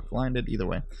time that Walk the Line did. Either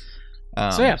way.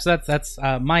 So that's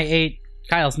my 8,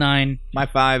 Kyle's 9, my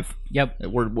 5. Yep,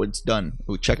 it's done.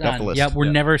 We checked off the list. Yep, we're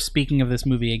never speaking of this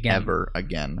movie again, ever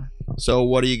again. So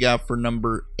what do you got for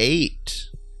number 8?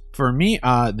 For me,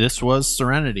 this was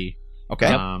Serenity.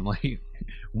 Okay.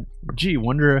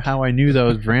 Wonder how I knew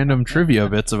those random trivia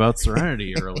bits about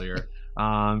Serenity earlier.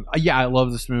 I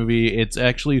love this movie. It's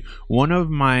actually one of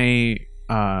my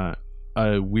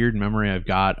a weird memory I've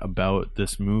got about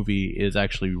this movie is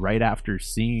actually right after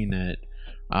seeing it.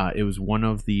 It was one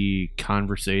of the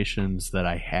conversations that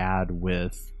I had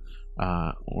with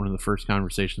one of the first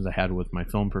conversations I had with my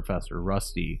film professor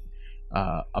Rusty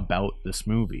about this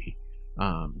movie.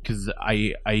 Because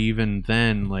I even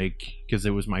then, because it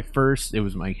was my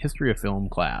history of film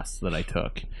class that I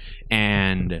took,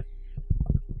 and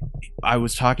I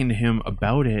was talking to him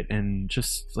about it, and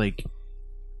just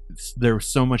there was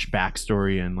so much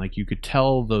backstory, and you could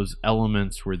tell those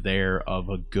elements were there of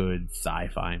a good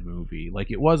sci-fi movie.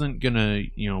 It wasn't gonna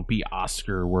be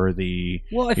Oscar worthy.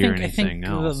 Well, I think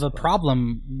the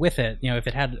problem with it, if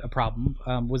it had a problem,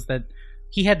 was that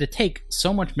he had to take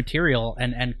so much material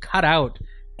and cut out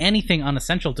anything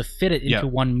unessential to fit it into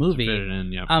one movie. To fit it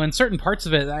in, and certain parts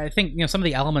of it, I think some of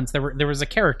the elements there was a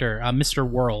character, Mr.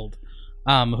 World,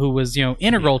 who was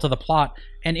integral to the plot,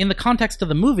 and in the context of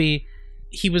the movie,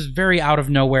 he was very out of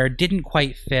nowhere, didn't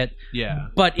quite fit. Yeah.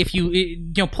 But if you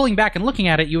pulling back and looking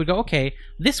at it, you would go, okay,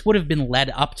 this would have been led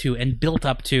up to and built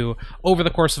up to over the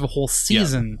course of a whole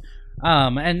season.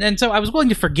 Yeah. And so I was willing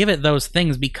to forgive it those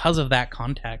things because of that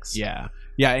context. Yeah.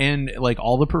 Yeah, and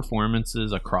all the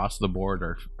performances across the board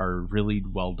are really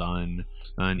well done.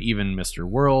 And even Mr.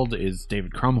 World is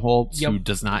David Krumholtz, who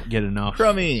does not get enough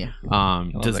Crummy.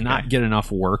 Get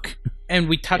enough work. And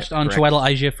we touched on Chiwetel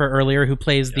Ejiofor earlier, who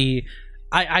plays the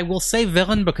I will say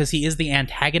villain because he is the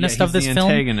antagonist of this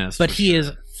film, but he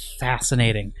is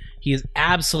fascinating. He is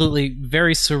absolutely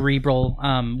very cerebral,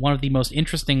 one of the most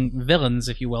interesting villains,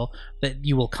 if you will, that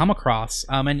you will come across.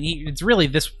 And it's really,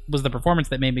 this was the performance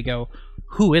that made me go,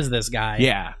 who is this guy?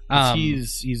 Yeah,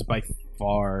 he's by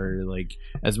far,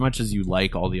 as much as you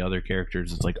like all the other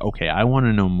characters, it's okay, I want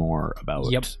to know more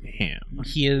about him.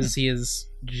 He is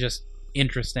just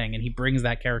interesting, and he brings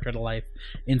that character to life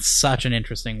in such an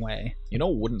interesting way. You know,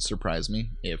 it wouldn't surprise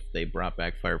me if they brought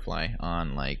back Firefly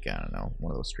on, like, I don't know,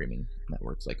 one of those streaming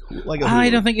networks, I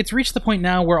don't think it's reached the point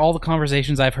now where all the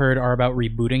conversations I've heard are about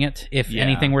rebooting it. If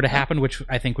anything were to happen, which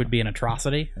I think would be an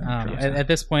atrocity. At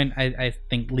this point, I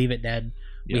think leave it dead.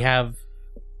 Yeah. We have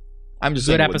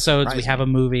good episodes. We have a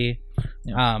movie.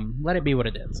 Yeah. Let it be what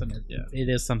it is, and it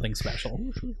is something special.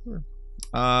 Sure.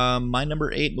 My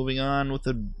number 8, moving on with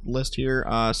the list here,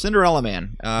 Cinderella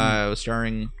Man,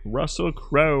 starring Russell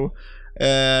Crowe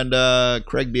and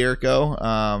Craig Bierko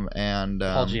and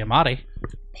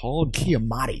Paul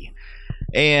Giamatti.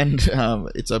 And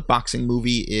it's a boxing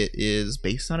movie. It is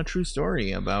based on a true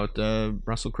story about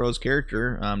Russell Crowe's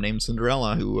character named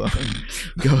Cinderella, who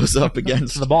goes up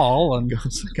against the ball and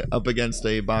goes up against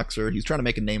a boxer. He's trying to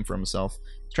make a name for himself.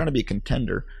 He's trying to be a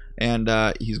contender. And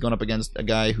he's going up against a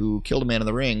guy who killed a man in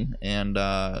the ring, and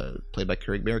played by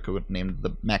Craig Bierko, named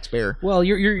the Max Baer. Well,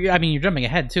 you're jumping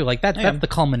ahead too. Like that's the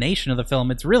culmination of the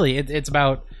film. It's really it's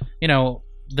about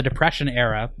the Depression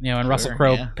era, and Russell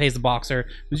Crowe plays the boxer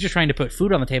who's just trying to put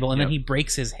food on the table, and then he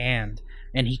breaks his hand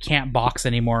and he can't box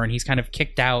anymore, and he's kind of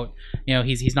kicked out.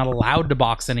 He's not allowed to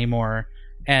box anymore,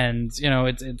 and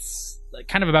it's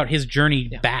kind of about his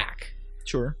journey back.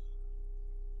 Sure.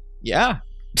 Yeah,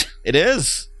 it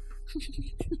is.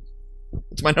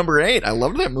 It's my number 8. I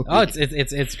loved that movie. Oh,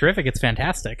 it's terrific. It's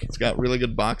fantastic. It's got really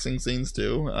good boxing scenes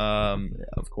too.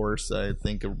 Of course, I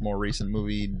think a more recent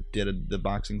movie did the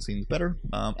boxing scenes better.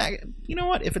 You know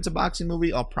what? If it's a boxing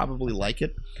movie, I'll probably like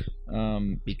it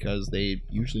because they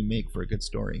usually make for a good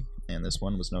story, and this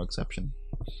one was no exception.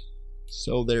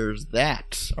 So there's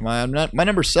that. My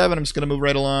number 7. I'm just gonna move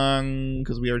right along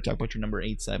because we already talked about your number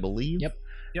 8s, I believe. Yep.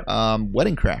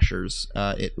 Wedding Crashers.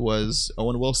 It was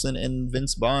Owen Wilson and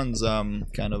Vince Vaughn's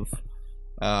kind of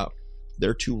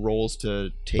their 2 roles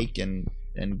to take and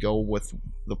go with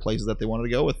the places that they wanted to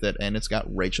go with it, and it's got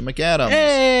Rachel McAdams.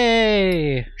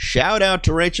 Hey! Shout out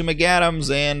to Rachel McAdams,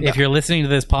 and if you're listening to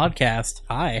this podcast,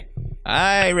 hi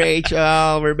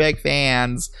Rachel, we're big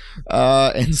fans.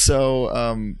 And so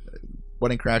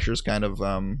Wedding Crashers kind of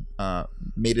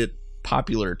made it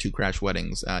popular to crash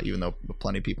weddings, even though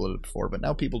plenty of people did it before, but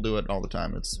now people do it all the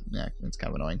time. It's kind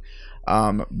of annoying.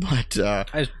 But I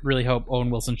just really hope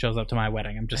Owen Wilson shows up to my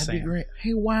wedding. I'm just saying. Be great.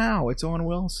 Hey, wow, it's Owen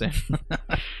Wilson.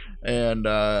 And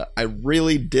I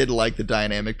really did like the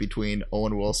dynamic between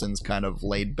Owen Wilson's kind of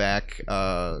laid back,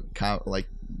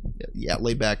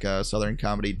 laid back Southern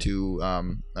comedy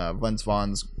to Vince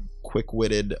Vaughn's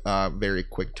quick-witted, very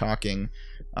quick talking,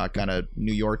 kind of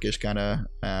New Yorkish kind of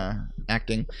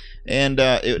acting, and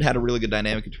it had a really good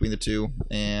dynamic between the two,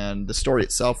 and the story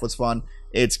itself was fun.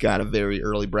 It's got a very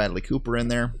early Bradley Cooper in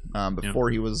there before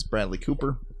he was Bradley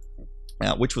Cooper,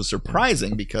 which was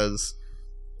surprising because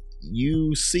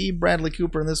you see Bradley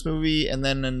Cooper in this movie, and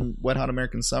then in Wet Hot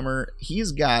American Summer,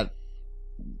 he's got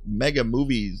mega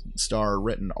movie star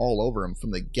written all over him from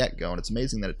the get-go, and it's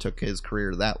amazing that it took his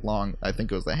career that long. I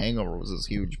think it was The Hangover was his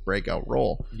huge breakout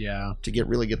role to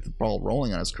really get the ball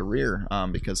rolling on his career,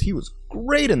 because he was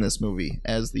great in this movie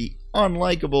as the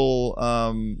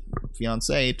unlikable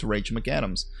fiance to Rachel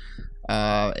McAdams,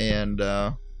 and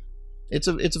it's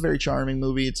a very charming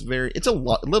movie. It's a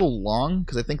little long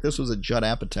because I think this was a Judd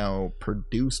Apatow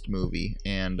produced movie,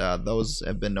 and those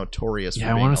have been notorious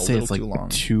for being a little too long.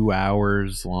 2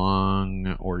 hours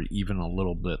long, or even a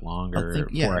little bit longer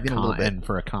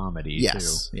for a comedy.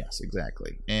 Yes,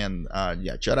 exactly. And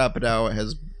Judd Apatow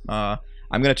has. I'm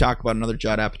going to talk about another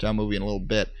Judd Apatow movie in a little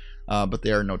bit. But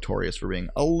they are notorious for being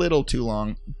a little too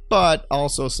long, but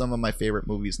also some of my favorite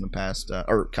movies in the past,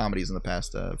 or comedies in the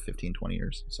past 15, 20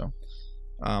 years. So,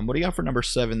 what do you got for number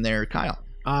 7 there, Kyle?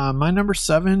 My number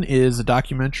 7 is a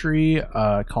documentary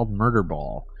called Murder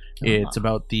Ball. It's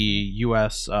about the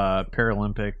U.S.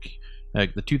 Paralympic,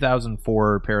 like the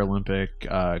 2004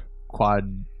 Paralympic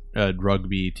quad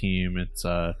rugby team. It's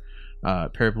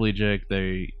paraplegic.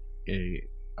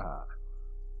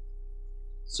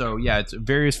 So yeah, it's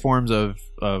various forms of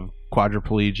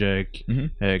quadriplegic,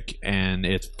 and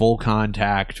it's full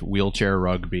contact wheelchair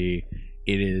rugby.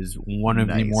 It is one of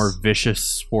the more vicious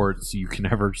sports you can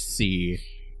ever see.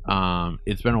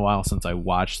 It's been a while since I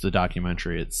watched the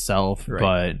documentary itself,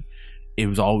 but it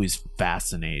was always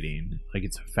fascinating. Like,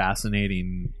 it's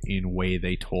fascinating in way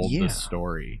they told the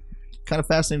story. Kind of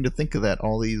fascinating to think of that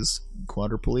all these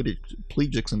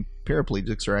quadriplegics and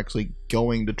paraplegics are actually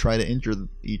going to try to injure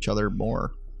each other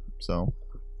more. So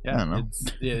I don't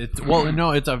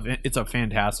know. It's a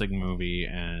fantastic movie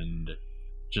and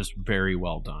just very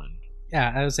well done.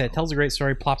 Yeah, as I said, it tells a great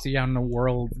story, plops you down in a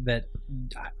world that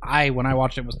when I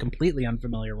watched it, was completely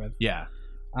unfamiliar with. Yeah.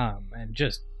 and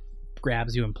just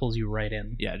grabs you and pulls you right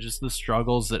in. Yeah, just the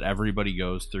struggles that everybody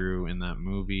goes through in that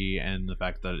movie, and the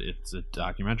fact that it's a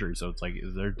documentary, so it's like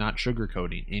they're not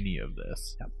sugarcoating any of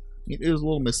this. Yep. It was a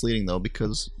little misleading though,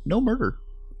 because no murder.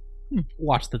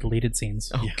 Watch the deleted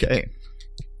scenes. Okay,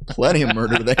 plenty of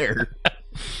murder there.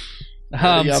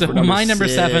 So my number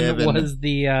 7 was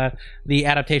the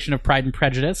adaptation of Pride and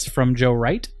Prejudice from Joe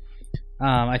Wright.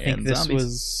 I think And this zombies.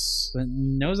 was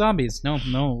no zombies.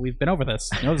 No, we've been over this.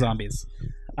 No zombies.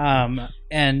 And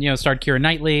starred Keira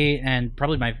Knightley, and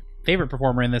probably my favorite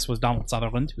performer in this was Donald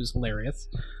Sutherland, who's hilarious.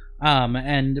 But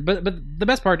the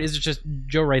best part is just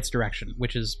Joe Wright's direction,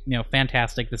 which is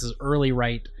fantastic. This is early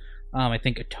Wright. I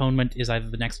think Atonement is either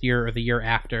the next year or the year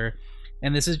after,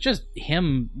 and this is just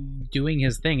him doing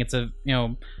his thing. It's a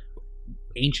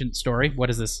ancient story. What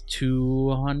is this?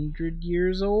 200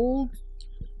 years old?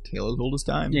 Tale as old as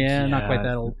time. Yeah, not quite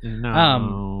that old.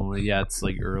 No, it's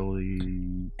like early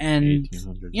and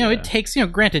 1800s. It takes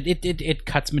granted it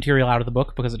cuts material out of the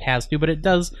book because it has to, but it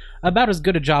does about as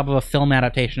good a job of a film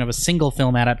adaptation, of a single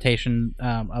film adaptation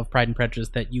of Pride and Prejudice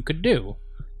that you could do.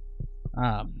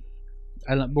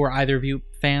 Were either of you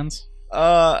fans?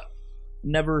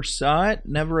 Never saw it.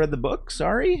 Never read the book.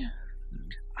 Sorry.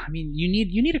 I mean, you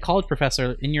need a college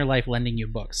professor in your life lending you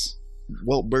books.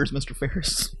 Well, where's Mr.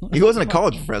 Ferris? He wasn't a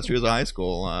college professor. He was a high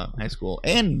school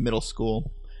and middle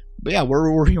school. But yeah, where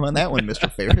were you on that one,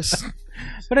 Mr. Ferris?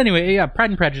 But anyway, yeah, Pride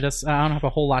and Prejudice. I don't have a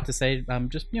whole lot to say.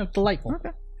 Just delightful.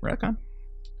 Okay, rock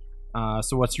on.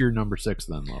 So what's your number 6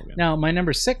 then, Logan? Now, my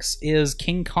number 6 is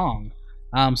King Kong.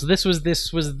 So this was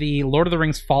the Lord of the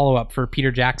Rings follow-up for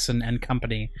Peter Jackson and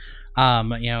company.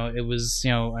 It was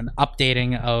an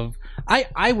updating of.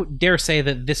 I would dare say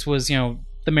that this was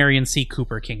the Marion C.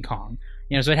 Cooper King Kong.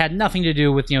 So it had nothing to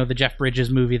do with the Jeff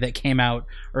Bridges movie that came out,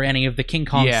 or any of the King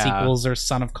Kong sequels, or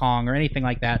Son of Kong, or anything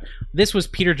like that. This was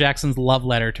Peter Jackson's love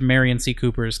letter to Marion C.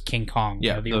 Cooper's King Kong.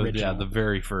 The original. The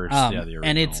very first. The original.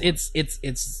 And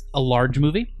it's a large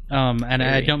movie. And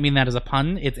I don't mean that as a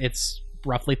pun. It's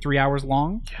roughly 3 hours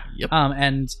long. Yep.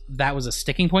 And that was a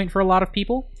sticking point for a lot of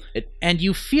people. And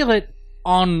you feel it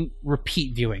on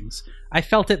repeat viewings. I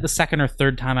felt it the second or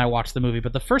third time I watched the movie,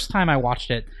 but the first time I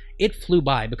watched it, it flew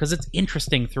by because it's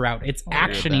interesting throughout. It's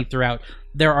actiony throughout.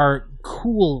 There are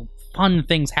cool, fun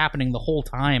things happening the whole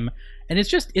time, and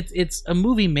it's a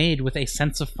movie made with a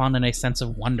sense of fun and a sense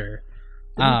of wonder.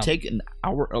 Didn't it take an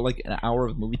hour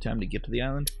of movie time to get to the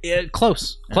island?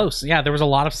 Close. Yeah, there was a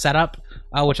lot of setup,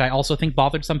 which I also think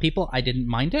bothered some people. I didn't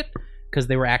mind it because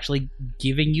they were actually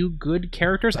giving you good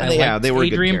characters. I liked they were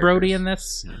Adrian Brody in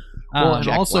this. Well, and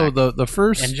Jack also Black. the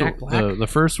first And Jack Black. the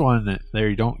first one there,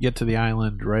 you don't get to the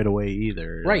island right away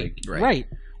either. Right.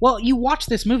 Well, you watch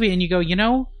this movie and you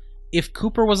go, if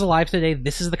Cooper was alive today,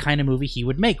 this is the kind of movie he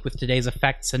would make with today's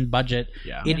effects and budget.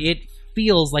 Yeah. It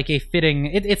feels like a fitting.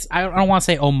 It's I don't want to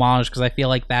say homage because I feel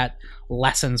like that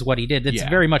lessens what he did. It's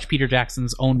very much Peter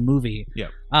Jackson's own movie. Yeah.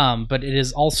 But it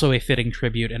is also a fitting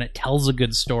tribute, and it tells a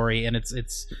good story, and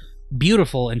it's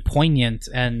beautiful and poignant,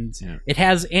 and it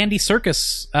has Andy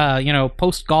Serkis,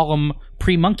 post Gollum,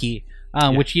 pre Monkey,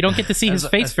 which you don't get to see his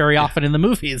face very often in the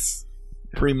movies.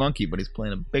 Pre Monkey, but he's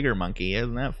playing a bigger monkey.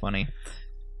 Isn't that funny?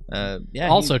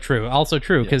 Also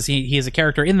true, because he is a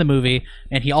character in the movie,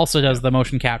 and he also does the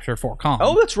motion capture for Kong.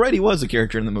 Oh, that's right. He was a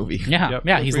character in the movie.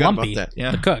 Yeah, he's Lumpy,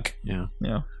 the cook. Yeah.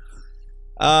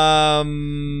 My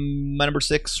number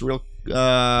 6.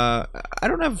 I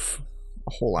don't have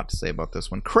a whole lot to say about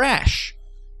this one. Crash.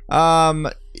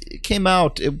 It came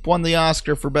out. It won the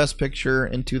Oscar for Best Picture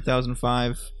in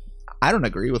 2005. I don't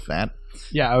agree with that.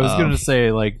 Yeah, I was going to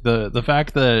say, like, the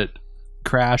fact that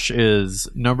Crash is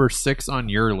number 6 on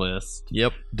your list.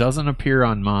 Yep. Doesn't appear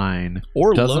on mine.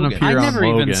 Or doesn't Logan. appear I on never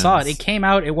even Logan's. saw it. It came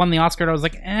out. It won the Oscar. And I was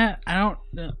like, I don't.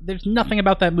 There's nothing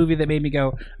about that movie that made me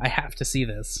go, I have to see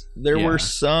this. There were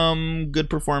some good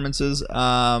performances.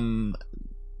 Actually,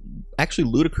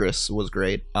 Ludacris was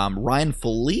great. Ryan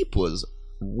Philippe was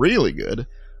really good.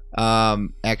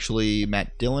 Actually,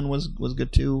 Matt Dillon was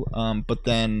good too. But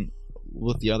then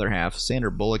with the other half,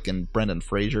 Sandra Bullock and Brendan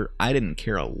Fraser, I didn't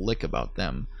care a lick about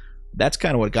them. That's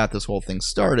kind of what got this whole thing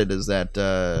started. Is that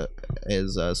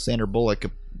Sandra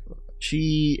Bullock,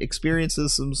 she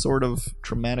experiences some sort of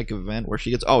traumatic event where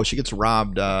she gets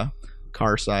robbed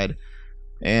car side,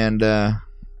 and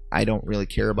I don't really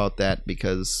care about that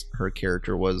because her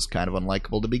character was kind of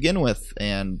unlikable to begin with,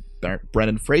 and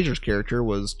Brendan Fraser's character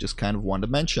was just kind of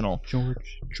one-dimensional.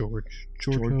 George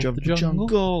of the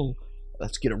Jungle.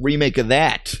 Let's get a remake of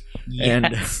that.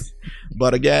 Yes.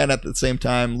 But again, at the same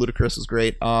time, Ludacris is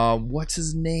great. What's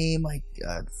his name?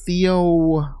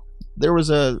 Theo. There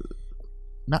was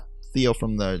not Theo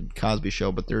from the Cosby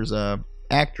Show, but there's a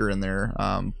actor in there.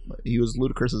 He was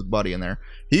Ludacris's buddy in there.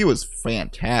 He was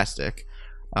fantastic.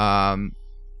 And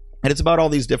it's about all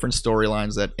these different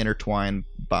storylines that intertwine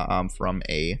from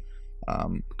a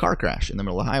car crash in the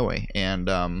middle of the highway.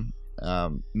 And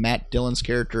Matt Dillon's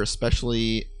character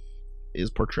especially is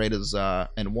portrayed as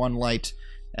in one light,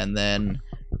 and then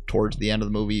towards the end of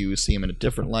the movie you see him in a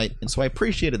different light. And so I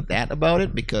appreciated that about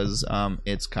it, because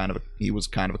he was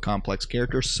kind of a complex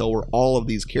character. So were all of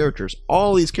these characters.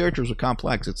 All these characters were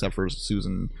complex except for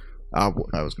Susan. I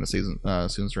was going to say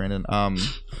Susan Sarandon.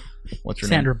 What's her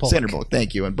Sandra name? Bullock. Sandra Bullock.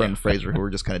 Thank you. And Brendan Fraser, who were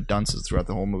just kind of dunces throughout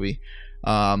the whole movie.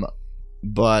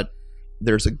 But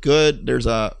there's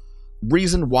a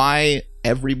reason why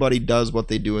everybody does what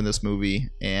they do in this movie,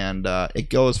 and it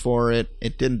goes for it.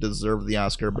 It didn't deserve the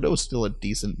Oscar, but it was still a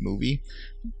decent movie.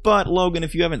 But Logan,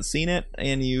 if you haven't seen it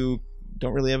and you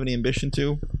don't really have any ambition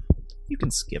to, you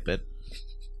can skip it.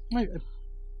 I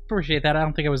appreciate that. I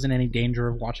don't think I was in any danger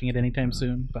of watching it anytime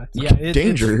soon. But yeah,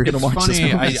 you're gonna watch funny.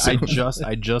 this movie soon.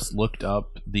 I just looked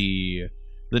up the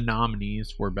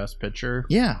nominees for Best Picture.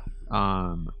 Yeah.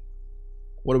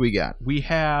 What do we got? We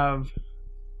have.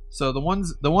 So the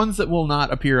ones that will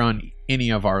not appear on any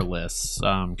of our lists,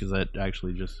 because that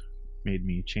actually just made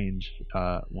me change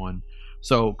one.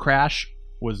 So Crash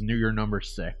was your number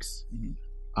 6,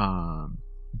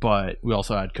 but we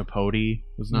also had Capote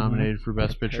was nominated for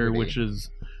Best Picture, which is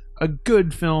a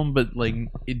good film, but like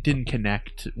it didn't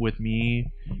connect with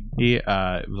me. It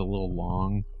was a little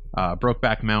long.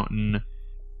 Brokeback Mountain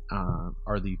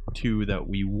are the two that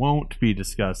we won't be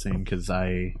discussing, because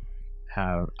I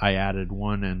added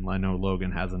one, and I know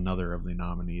Logan has another of the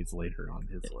nominees later on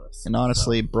his list. And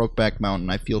honestly, Brokeback Mountain,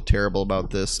 I feel terrible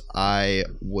about this. I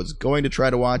was going to try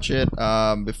to watch it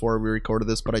before we recorded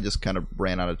this, but I just kind of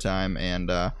ran out of time,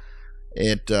 and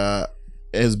it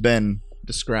has been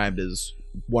described as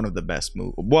one of the best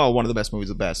movies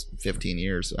of the past 15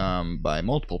 years by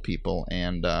multiple people,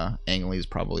 and Ang Lee is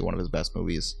probably one of his best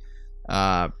movies.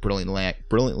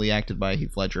 Brilliantly acted by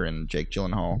Heath Ledger and Jake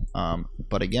Gyllenhaal.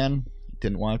 But again,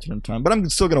 didn't watch it in time. But I'm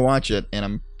still gonna watch it, and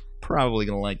I'm probably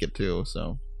gonna like it too.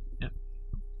 So yeah.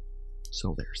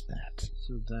 So there's that.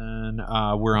 So then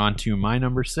we're on to my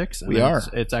number 6. And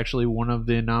it's actually one of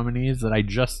the nominees that I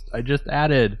just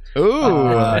added.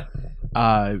 Ooh.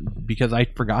 Because I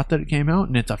forgot that it came out,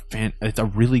 and it's a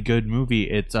really good movie.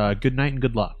 It's Good Night and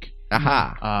Good Luck.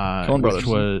 Aha. Coen Brothers. Which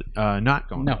was not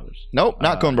Coen Brothers. Nope,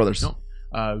 not Coen Brothers. Nope.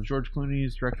 George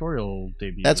Clooney's directorial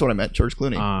debut. That's what I meant, George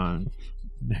Clooney.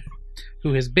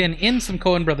 Who has been in some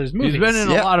Coen Brothers movies. He's been in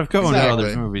a lot of Coen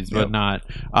Brothers movies, but not.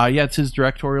 Yeah, it's his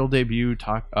directorial debut,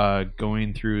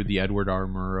 going through the Edward R.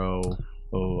 Murrow,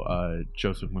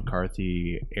 Joseph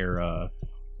McCarthy era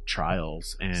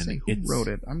trials. And who wrote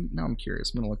it? I'm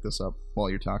curious. I'm going to look this up while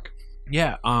you talk.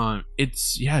 Yeah,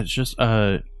 it's just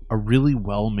a really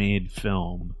well-made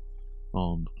film.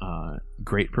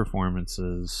 Great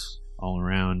performances all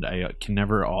around. I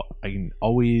can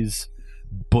always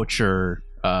butcher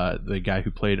the guy who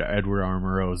played Edward R.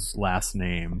 Murrow's last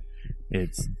name.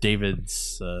 It's David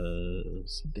Sudeikis.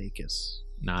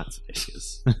 Not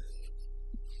Sudeikis.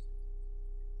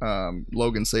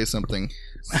 Logan, say something.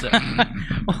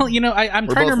 Well, I'm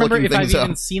trying to remember if I've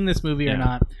even seen this movie or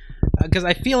not, because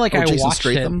I feel like I Jason watched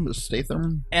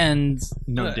Statham? and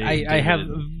I have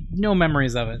no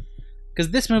memories of it,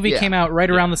 because this movie came out right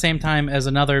around the same time as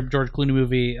another George Clooney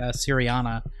movie,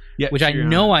 Syriana, which Syriana. I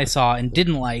know I saw and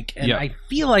didn't like, and I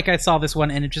feel like I saw this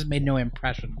one and it just made no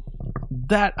impression.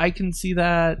 That I can see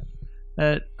that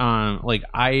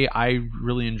I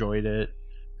really enjoyed it.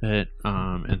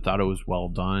 And thought it was well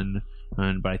done,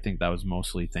 but I think that was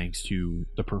mostly thanks to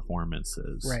the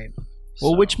performances. Right.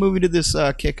 Well, which movie did this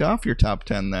kick off your top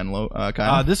 10 then,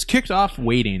 Kyle? This kicked off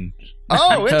Waiting.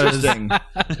 Oh, interesting.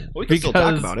 We can still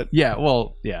talk about it. Yeah,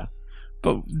 well, yeah.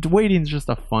 But Waiting's just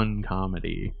a fun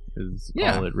comedy, is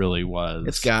all it really was.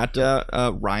 It's got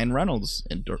Ryan Reynolds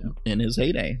in his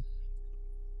heyday.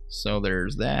 So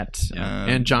there's that. Yeah.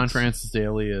 And John Francis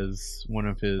Daly is one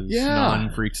of his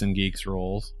non-Freaks and Geeks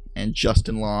roles. And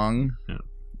Justin Long,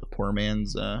 the poor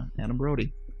man's Adam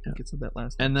Brody. I think it's that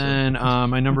last and then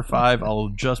my number 5,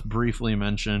 I'll just briefly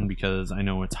mention, because I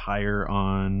know it's higher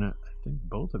on, I think,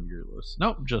 both of your lists.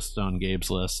 Nope, just on Gabe's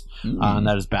list. And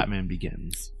that is Batman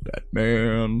Begins.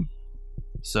 Batman.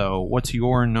 So what's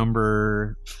your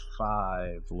number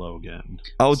 5, Logan?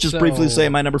 I'll just briefly say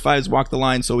my number 5 is Walk the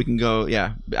Line, so we can go.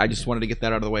 Yeah, I just wanted to get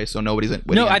that out of the way so nobody's in.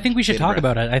 No, I think we should talk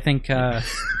about it. I think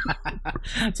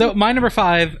so. My number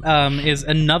 5 is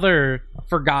another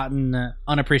forgotten,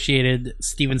 unappreciated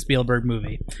Steven Spielberg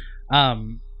movie,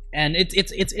 and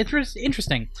it's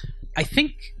interesting. I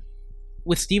think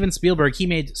with Steven Spielberg, he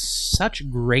made such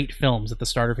great films at the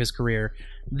start of his career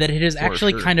that it has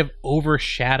actually kind of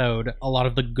overshadowed a lot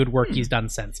of the good work he's done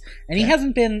since. And he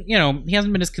hasn't been,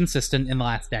 as consistent in the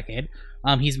last decade.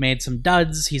 He's made some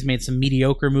duds, he's made some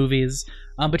mediocre movies,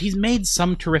 but he's made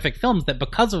some terrific films that,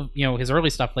 because of his early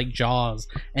stuff like Jaws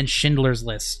and Schindler's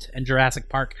List and Jurassic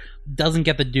Park, doesn't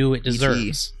get the due it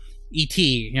deserves.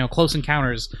 E.T., Close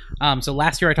Encounters. So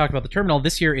last year I talked about The Terminal.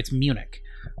 This year it's Munich.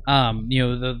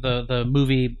 The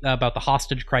movie about the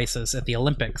hostage crisis at the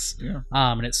Olympics.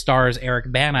 And it stars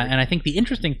Eric Bana. And I think the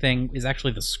interesting thing is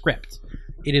actually the script.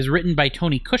 It is written by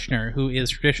Tony Kushner, who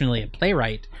is traditionally a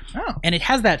playwright. And it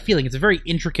has that feeling. It's a very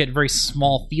intricate, very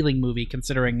small feeling movie,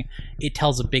 considering it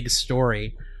tells a big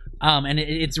story. And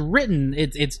it's written,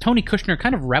 it's Tony Kushner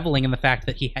kind of reveling in the fact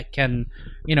that he can,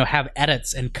 have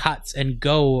edits and cuts and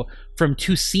go from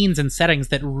two scenes and settings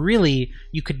that really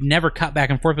you could never cut back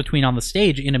and forth between on the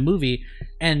stage in a movie.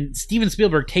 And Steven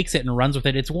Spielberg takes it and runs with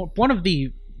it. It's one of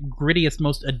the grittiest,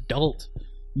 most adult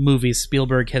movies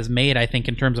Spielberg has made, I think,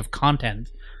 in terms of content.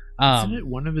 Isn't it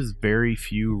one of his very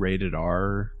few rated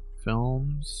R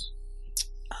films?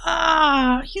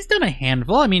 He's done a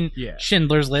handful. I mean,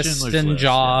 Schindler's List and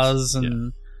Jaws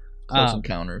and Close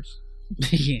Encounters.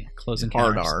 Close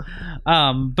Encounters. Hard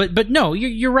R. But no,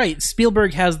 you're right.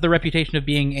 Spielberg has the reputation of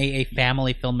being a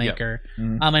family filmmaker,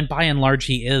 and by and large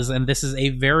he is. And this is a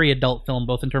very adult film,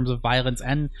 both in terms of violence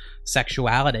and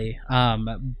sexuality.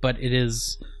 But it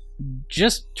is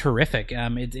just terrific.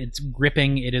 It's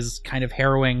gripping. It is kind of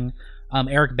harrowing.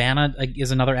 Eric Bana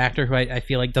is another actor who I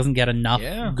feel like doesn't get enough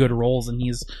good roles, and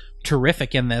he's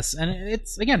terrific in this. And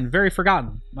it's, again, very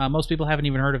forgotten. Most people haven't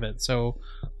even heard of it. So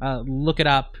look it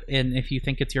up, and if you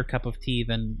think it's your cup of tea,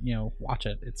 then watch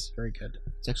it. It's very good.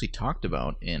 It's actually talked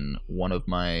about in one of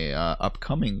my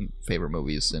upcoming favorite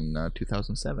movies in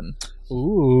 2007.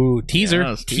 Ooh, teaser.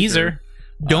 Yes, teaser.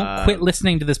 Don't quit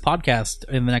listening to this podcast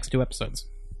in the next 2 episodes.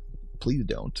 Please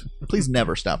don't. Please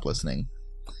never stop listening.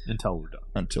 Until we're done.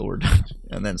 Until we're done.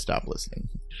 And then stop listening.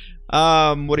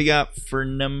 What do you got for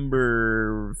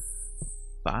number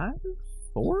 5?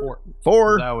 4?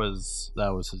 That was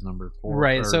his number 4.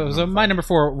 Right. So my number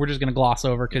 4, we're just going to gloss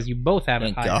over because you both have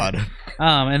it. Thank God.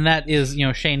 And that is,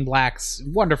 Shane Black's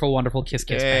wonderful, wonderful Kiss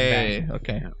Kiss Bang Bang.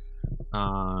 Okay.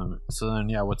 So then,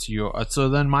 what's your? So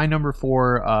then, my number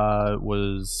 4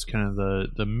 was kind of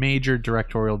the major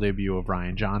directorial debut of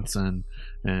Rian Johnson,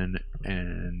 and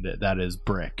that is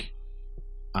Brick.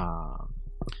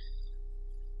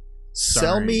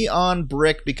 Sell me on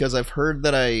Brick, because I've heard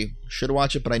that I should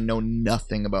watch it, but I know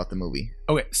nothing about the movie.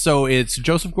 Okay, so it's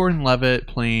Joseph Gordon-Levitt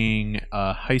playing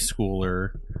a high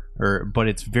schooler, but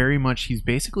it's very much, he's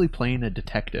basically playing a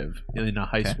detective in a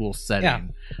high school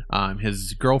setting. Yeah.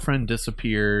 His girlfriend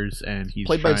disappears, and he's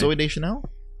played by Zooey Deschanel?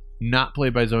 Not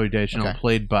played by Zooey Deschanel,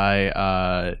 played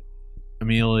by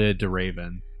Amelia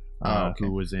DeRaven.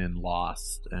 Who was in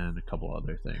Lost and a couple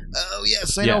other things. Oh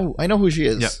yes, I know who she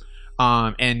is. Yeah.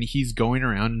 And he's going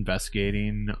around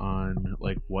investigating on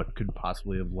what could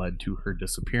possibly have led to her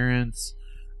disappearance.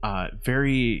 It's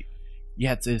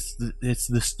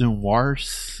this noir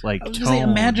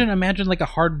tone. Imagine like a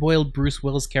hard-boiled Bruce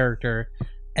Willis character,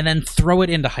 and then throw it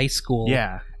into high school.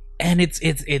 Yeah, and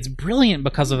it's brilliant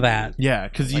because of that. Yeah,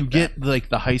 because you get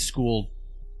the high school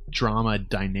drama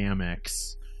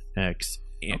dynamics.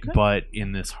 But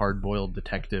in this hard-boiled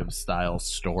detective style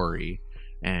story,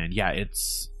 and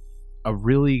it's a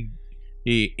really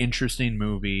interesting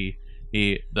movie.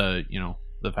 The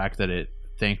fact that it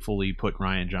thankfully put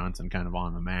Rian Johnson kind of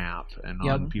on the map and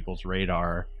on people's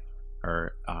radar,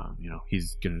 or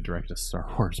he's gonna direct a Star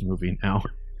Wars movie now.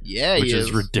 Yeah, which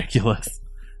is ridiculous.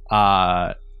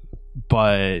 And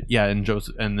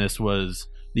this was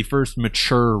the first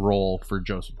mature role for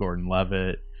Joseph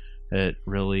Gordon-Levitt. It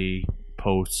really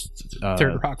post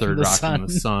Third Rock from the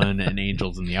Sun and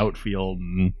Angels in the Outfield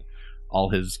and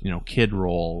all his kid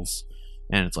roles,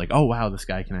 and it's oh wow, this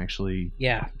guy can actually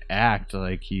act,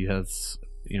 he has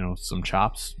some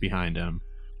chops behind him.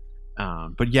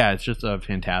 But it's just a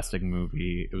fantastic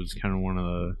movie. It was kind of one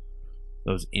of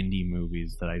those indie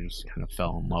movies that I just kind of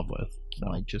fell in love with. So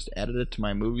I just added it to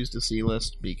my movies to see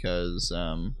list because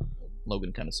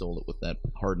Logan kind of sold it with that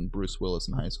hardened Bruce Willis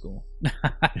in high school.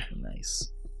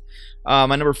 Nice.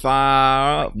 My number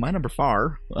 5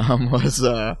 was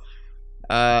a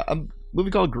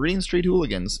movie called Green Street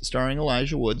Hooligans, starring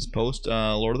Elijah Woods, post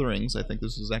Lord of the Rings. I think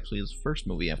this was actually his first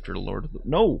movie after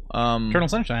Eternal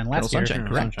Sunshine last year.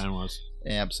 Correct. Sunshine was.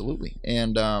 Absolutely.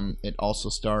 And it also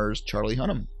stars Charlie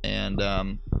Hunnam. And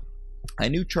I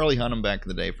knew Charlie Hunnam back in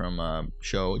the day from a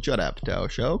show, Judd Apatow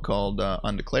show, called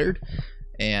Undeclared.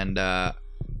 And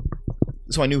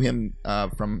so I knew him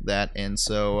from that, and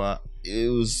so it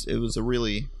was a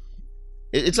really.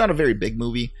 It's not a very big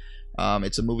movie.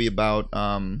 It's a movie about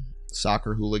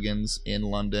soccer hooligans in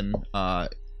London.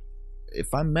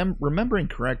 If I'm remembering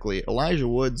correctly, Elijah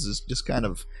Woods is just kind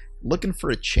of looking for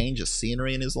a change of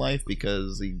scenery in his life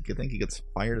because I think he gets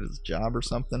fired at his job or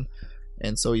something,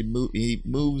 and so he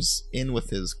moves in with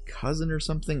his cousin or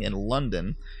something in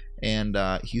London, and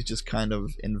he's just kind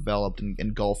of enveloped and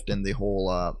engulfed in the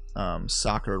whole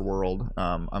soccer world.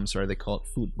 I'm sorry, they call it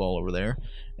football over there,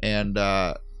 and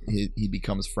he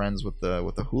becomes friends with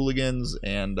the hooligans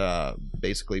and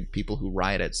basically people who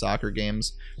riot at soccer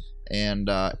games, and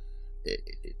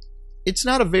it's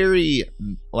not a very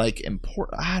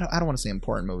important. I don't want to say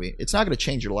important movie. It's not going to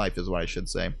change your life, is what I should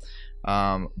say.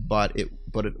 But it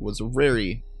was a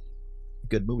very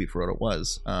good movie for what it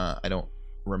was. I don't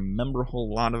remember a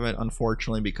whole lot of it,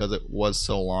 unfortunately, because it was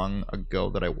so long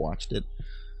ago that I watched it.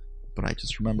 But I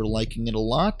just remember liking it a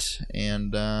lot,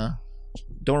 and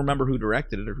don't remember who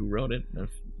directed it or who wrote it. If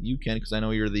you can, because I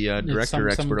know you're the director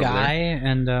expert over there. Some guy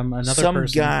and another some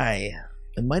person. Some guy.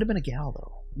 It might have been a gal,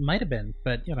 though. Might have been,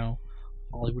 but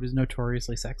Hollywood is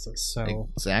notoriously sexist, so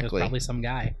exactly, probably some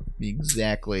guy.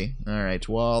 Exactly. All right.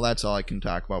 Well, that's all I can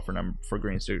talk about for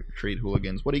Green Street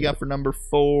Hooligans. What do you got for number 3?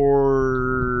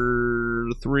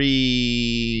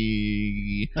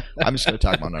 I'm just going to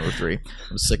talk about number 3.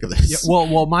 I'm sick of this. Yeah,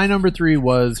 well, my number 3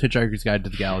 was Hitchhiker's Guide to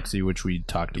the Galaxy, which we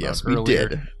talked about earlier. Yes, we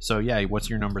did. So yeah, what's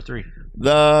your number 3?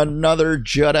 Another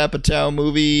Judd Apatow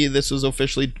movie. This was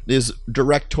officially his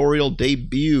directorial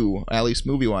debut, at least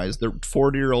movie-wise. The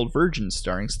 40-Year-Old Virgin,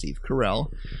 starring Steve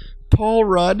Carell, Paul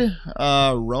Rudd,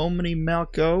 Romany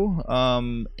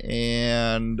Malco,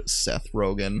 and Seth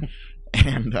Rogen.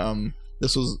 And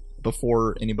this was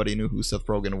before anybody knew who Seth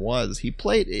Rogen was. He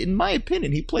played, in my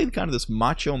opinion, kind of this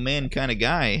macho man kind of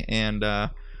guy, and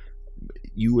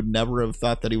you would never have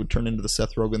thought that he would turn into the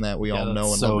Seth Rogen that we all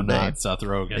know and love today. Not Seth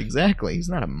Rogen. Exactly. He's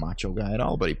not a macho guy at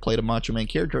all, but he played a macho man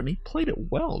character, and he played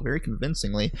it well, very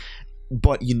convincingly.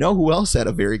 But you know who else had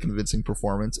a very convincing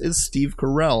performance is Steve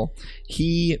Carell.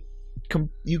 You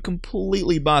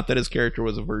completely bought that his character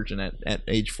was a virgin at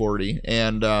age 40,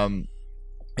 and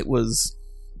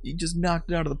he just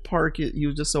knocked it out of the park. He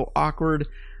was just so awkward,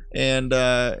 and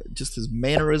just his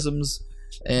mannerisms,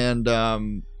 and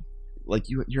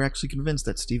you're actually convinced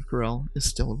that Steve Carell is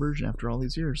still a virgin after all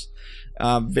these years.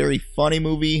 Very funny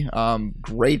movie,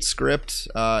 great script,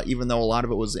 even though a lot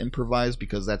of it was improvised,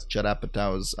 because that's Judd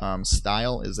Apatow's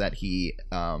style, is that he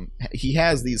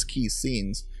has these key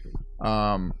scenes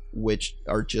which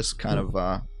are just kind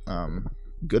of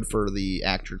good for the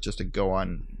actor just to go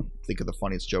on, think of the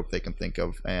funniest joke they can think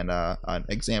of. And an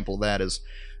example of that is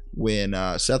when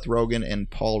Seth Rogen and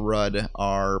Paul Rudd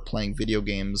are playing video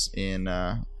games in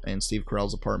Steve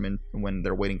Carell's apartment when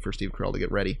they're waiting for Steve Carell to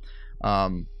get ready.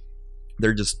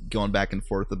 They're just going back and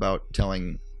forth about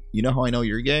telling, you know how I know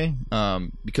you're gay?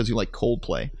 Because you like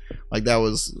Coldplay. Like, that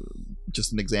was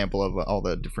just an example of all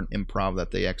the different improv that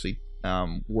they actually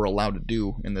were allowed to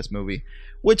do in this movie,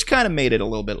 which kind of made it a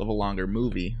little bit of a longer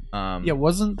movie.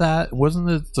 Wasn't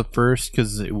it the first,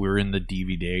 because we're in the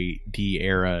DVD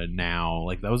era now,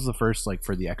 like that was the first, like,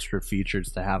 for the extra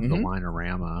features to have the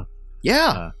Linerama.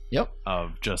 Yep.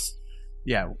 Of just,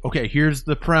 okay, here's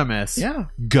the premise. Yeah.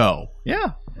 Go.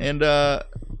 Yeah. And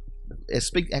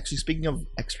speaking of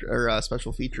extra or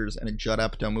special features, and a Judd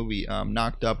Apatow movie,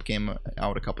 Knocked Up came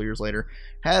out a couple years later.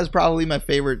 Has probably my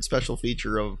favorite special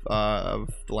feature of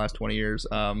the last 20 years.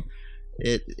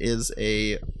 It is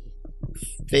a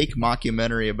fake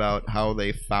mockumentary about how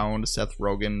they found Seth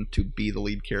Rogen to be the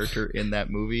lead character in that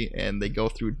movie, and they go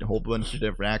through a whole bunch of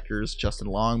different actors. Justin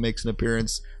Long makes an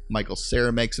appearance, Michael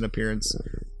Cera makes an appearance, a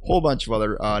whole bunch of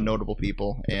other notable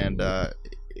people, and I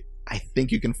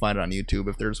think you can find it on YouTube.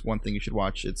 If there's one thing you should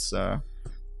watch, it's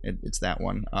that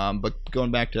one. But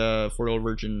going back to 40-Year-Old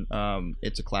Virgin,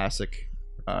 it's a classic.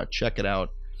 Check it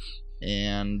out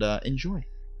and enjoy.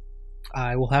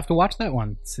 I will have to watch that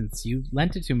one since you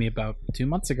lent it to me about 2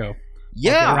 months ago.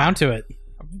 Yeah, I'll get around to it.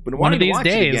 But one of these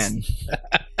days.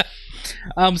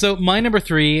 So my number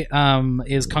 3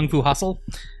 is Kung Fu Hustle.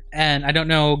 And I don't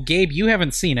know, Gabe, you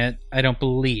haven't seen it, I don't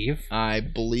believe. I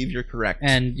believe you're correct.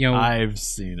 And I've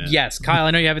seen it. Yes, Kyle,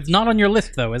 I know you have. It's not on your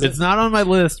list, though, is it? It's not on my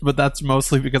list, but that's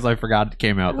mostly because I forgot it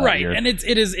came out that year. Right, and it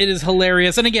is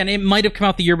hilarious. And again, it might have come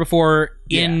out the year before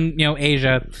in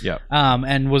Asia. Yep.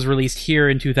 And was released here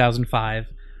in 2005.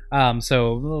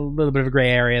 So a little bit of a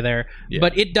gray area there. Yeah.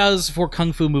 But it does for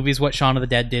Kung Fu movies what Shaun of the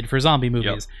Dead did for zombie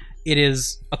movies. Yep. It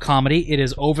is a comedy. It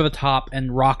is over the top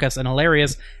and raucous and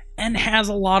hilarious, and has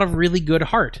a lot of really good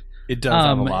heart. It does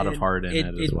have a lot of heart in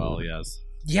it as well, yes.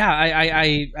 Yeah,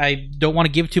 I don't want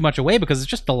to give too much away because it's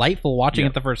just delightful watching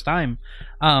it the first time.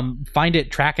 Find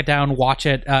it, track it down, watch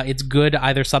it. It's good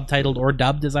either subtitled or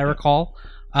dubbed, as I recall.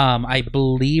 I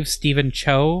believe Stephen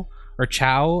Chow,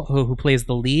 who plays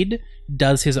the lead,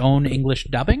 does his own English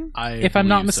dubbing, if I'm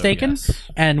not mistaken. So,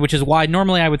 yes. And which is why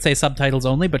normally I would say subtitles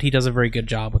only, but he does a very good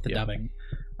job with the dubbing.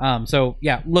 So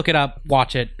yeah, look it up,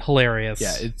 watch it, hilarious.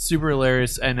 Yeah, it's super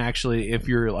hilarious, and actually, if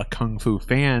you're a kung fu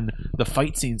fan, the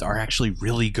fight scenes are actually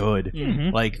really good.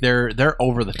 Mm-hmm. Like they're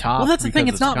over the top. Well, that's the thing;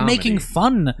 it's not comedy. making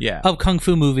fun of kung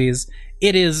fu movies.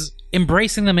 It is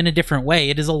embracing them in a different way.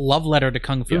 It is a love letter to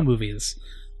kung fu movies.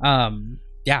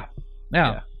 Yeah.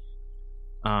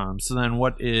 So then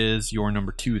what is your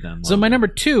number 2 then? Logan? So my number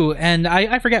 2, and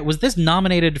I forget, was this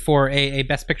nominated for a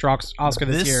Best Picture Oscar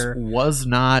this year? This was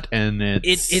not, and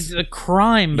it's a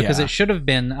crime because it should have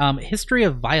been. History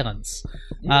of Violence.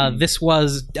 This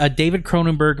was a David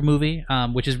Cronenberg movie,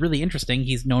 which is really interesting.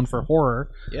 He's known for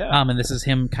horror. And this is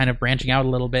him kind of branching out a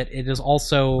little bit. It is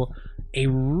also a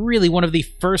really one of the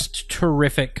first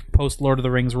terrific post-Lord of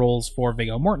the Rings roles for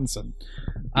Viggo Mortensen.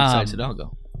 Besides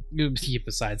Hidalgo.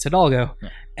 Besides Hidalgo.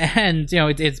 And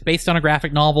it's based on a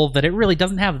graphic novel that it really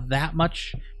doesn't have that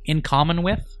much in common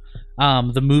with.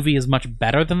 The movie is much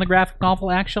better than the graphic novel,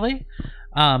 actually.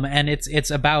 And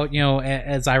it's about,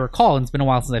 as I recall, and it's been a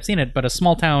while since I've seen it, but a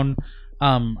small town,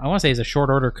 I want to say he's a short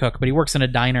order cook, but he works in a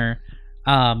diner.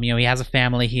 He has a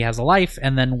family, he has a life,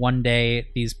 and then one day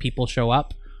these people show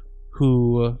up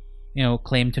who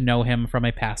claim to know him from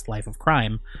a past life of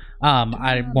crime.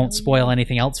 I won't spoil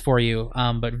anything else for you,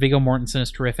 but Viggo Mortensen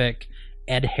is terrific.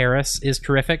 Ed Harris is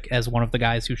terrific as one of the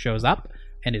guys who shows up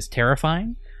and is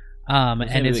terrifying.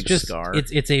 And it's just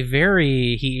it's a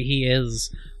very he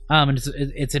is and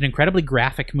it's an incredibly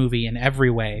graphic movie in every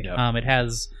way. It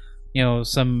has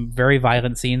some very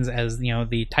violent scenes, as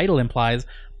the title implies,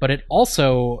 but it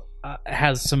also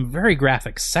has some very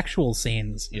graphic sexual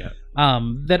scenes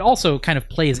that also kind of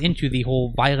plays into the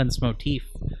whole violence motif.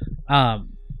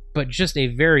 But just a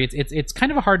very it's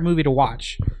kind of a hard movie to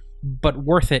watch, but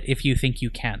worth it if you think you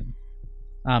can,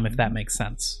 if that makes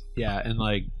sense. Yeah, and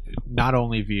like not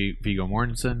only Viggo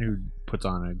Mortensen, who puts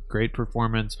on a great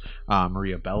performance,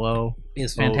 Maria Bello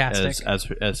is fantastic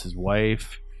as his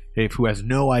wife, who has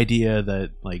no idea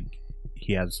that like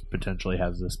he potentially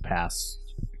has this past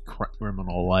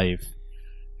criminal life.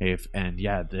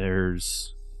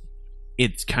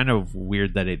 It's kind of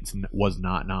weird that it was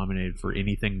not nominated for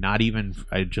anything, not even,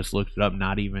 I just looked it up,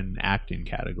 not even acting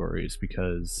categories,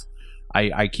 because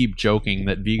I keep joking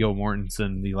that Viggo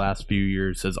Mortensen the last few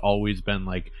years has always been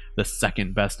like the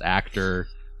second best actor,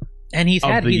 and he's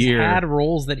had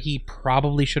roles that he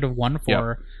probably should have won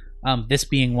for. This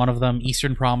being one of them,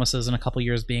 Eastern Promises, and a couple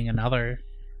years being another.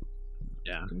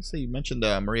 Yeah. So you mentioned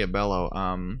Maria Bello.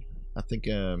 I think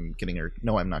getting her.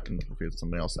 No, I'm not going to confuse with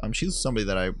somebody else. She's somebody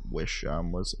that I wish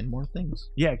was in more things.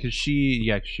 Yeah, because she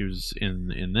was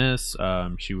in this.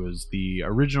 She was the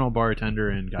original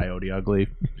bartender in Coyote Ugly.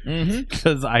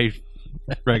 Because I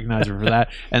recognize her for that.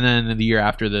 And then the year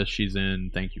after this, she's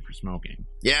in Thank You for Smoking.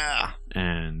 Yeah,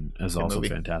 and is also movie.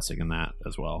 Fantastic in that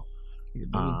as well.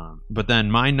 But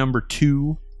then my number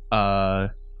 2.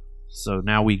 So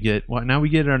now we get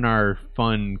in our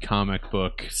fun comic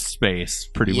book space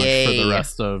pretty much for the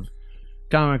rest of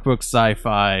comic book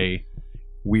sci-fi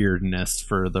weirdness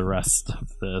for the rest of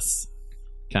this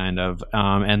kind of,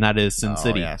 and that is Sin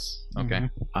City. Yes. Okay.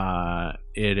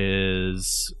 It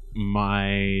is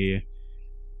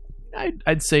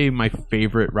I'd say my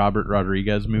favorite Robert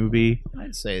Rodriguez movie.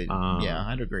 I'd say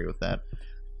I'd agree with that.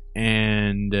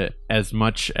 And as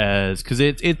much as, because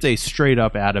it's a straight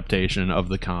up adaptation of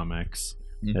the comics,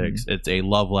 it's a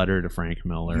love letter to Frank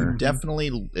Miller. It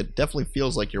definitely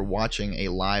feels like you're watching a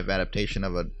live adaptation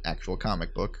of an actual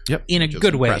comic book. Yep, in a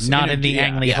good way, not in the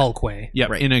Ang Lee Hulk way. Yeah,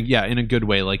 right. in a good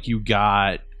way. Like you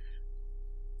got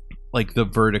like the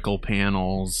vertical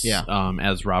panels,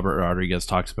 as Robert Rodriguez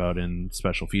talks about in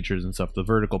special features and stuff. The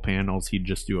vertical panels, he'd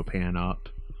just do a pan up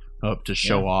to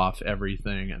show off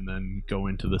everything and then go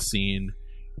into the scene.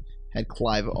 Had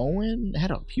Clive Owen,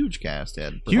 had a huge cast.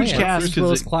 Huge cast,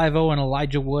 because Clive Owen,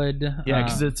 Elijah Wood. Yeah,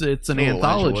 because it's an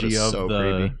anthology of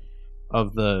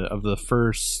the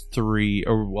first 3,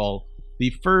 or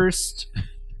the first,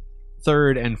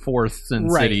 3rd, and 4th Sin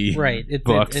City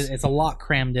books. It's a lot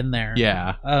crammed in there.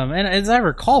 Yeah. And as I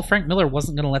recall, Frank Miller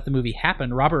wasn't going to let the movie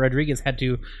happen. Robert Rodriguez had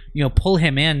to, pull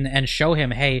him in and show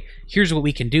him, hey, here's what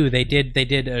we can do. They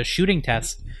did a shooting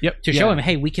test to show him,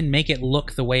 hey, we can make it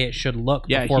look the way it should look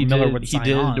before Miller would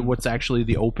sign on. He did what's actually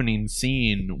the opening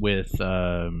scene with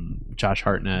Josh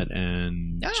Hartnett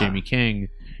and Jamie King.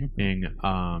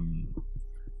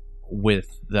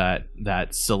 with that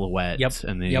silhouette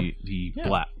and the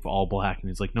black, all black, and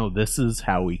he's like, no, this is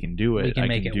how we can do it. We can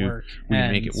make it work. We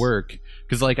can make it work.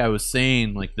 Because like I was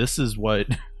saying, like this is what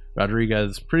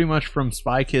Rodriguez pretty much from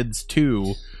Spy Kids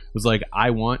 2 was like, I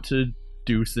want to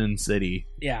do Sin City.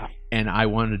 Yeah. And I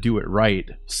want to do it right.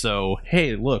 So,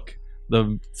 hey, look,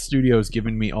 the studio's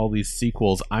giving me all these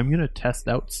sequels. I'm going to test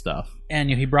out stuff. And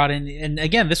he brought in, and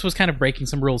again, this was kind of breaking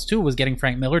some rules too, was getting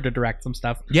Frank Miller to direct some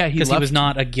stuff. Yeah, because he was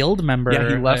not a guild member.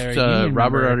 Yeah, he left,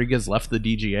 Robert Rodriguez left the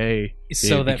DGA.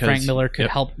 So that Frank Miller could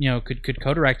help, could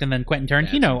co-direct, and then Quentin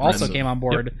Tarantino also came on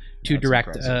board to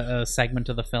direct a segment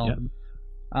of the film.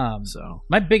 So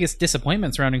my biggest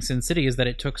disappointment surrounding Sin City is that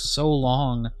it took so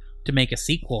long to make a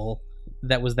sequel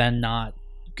that was then not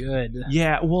good.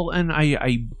 Yeah, well, and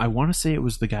I want to say it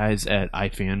was the guys at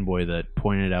iFanboy that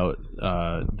pointed out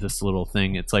this little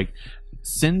thing. It's like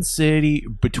Sin City,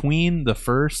 between the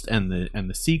first and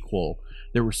the sequel,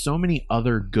 there were so many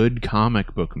other good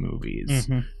comic book movies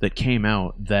that came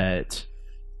out that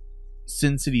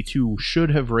Sin City 2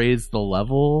 should have raised the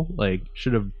level, like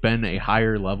should have been a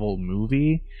higher level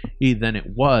movie than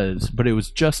it was, but it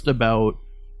was just about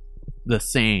the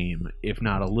same, if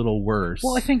not a little worse.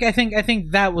 Well, I think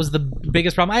that was the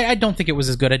biggest problem. I don't think it was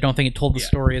as good. I don't think it told the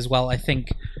story as well. I think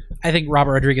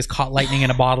Robert Rodriguez caught lightning in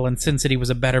a bottle, and Sin City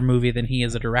was a better movie than he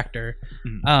is a director.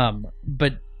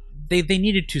 But they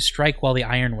needed to strike while the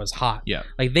iron was hot. Yeah,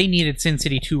 like they needed Sin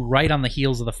City 2 right on the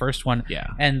heels of the first one. Yeah,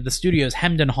 and the studios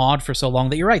hemmed and hawed for so long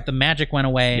that you're right. The magic went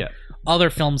away. Yeah. Other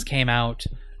films came out,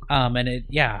 and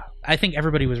I think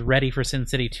everybody was ready for Sin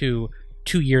City 2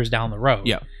 2 years down the road.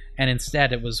 Yeah. And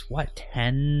instead, it was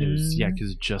 10? It was,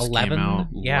 because it just 11? came out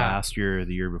last year or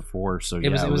the year before. So it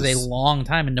was a long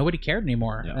time, and nobody cared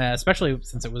anymore, Yeah. Especially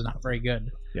since it was not very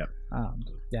good. Yeah.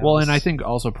 Well, and I think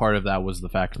also part of that was the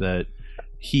fact that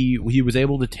he was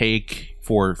able to take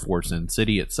for Sin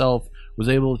City itself, was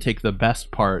able to take the best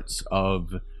parts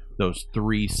of those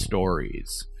 3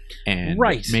 stories and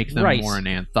make them more an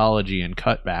anthology and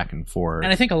cut back and forth.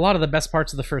 And I think a lot of the best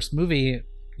parts of the first movie,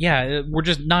 were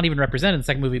just not even represented in the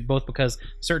second movie, both because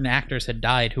certain actors had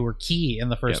died who were key in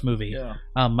the first movie.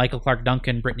 Yeah. Michael Clarke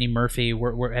Duncan, Brittany Murphy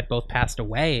had both passed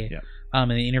away in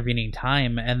the intervening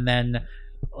time. And then,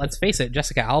 let's face it,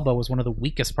 Jessica Alba was one of the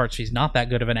weakest parts. She's not that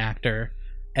good of an actor.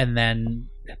 And then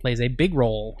plays a big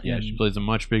role. Yeah, she plays a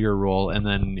much bigger role. And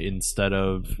then instead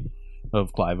of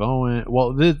Clive Owen,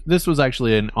 well, this was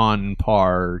actually an on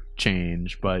par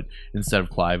change, but instead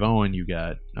of Clive Owen, you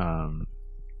got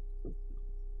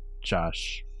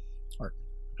Josh Hart.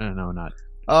 No, not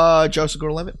Joseph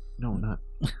Gordon-Levitt. No, not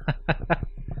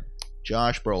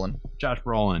Josh Brolin. Josh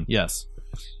Brolin. Yes.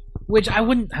 Which I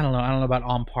don't know about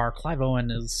on par. Clive Owen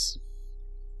is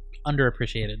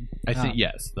underappreciated. I think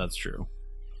yes, that's true.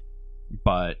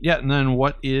 But yeah, and then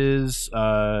what is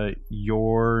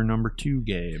your number 2,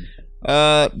 Gabe?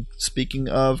 Speaking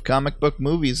of comic book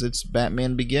movies, it's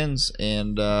Batman Begins,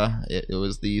 and it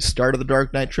was the start of the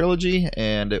Dark Knight trilogy,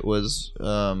 and it was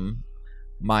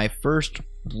my first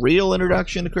real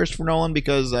introduction to Christopher Nolan,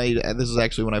 because this is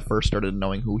actually when I first started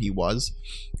knowing who he was,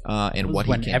 and what he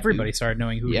when everybody started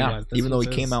knowing who he was. Even though he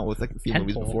came out with like a few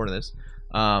movies before this,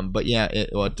 but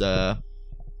yeah,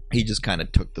 he just kind of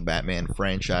took the Batman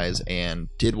franchise and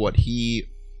did what he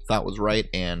thought was right,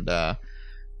 and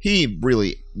he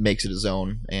really makes it his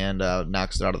own and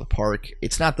knocks it out of the park.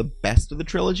 It's not the best of the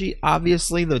trilogy,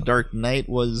 obviously. The Dark Knight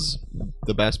was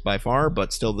the best by far,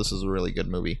 but still, this is a really good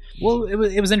movie. Well, it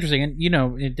was interesting, and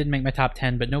it didn't make my top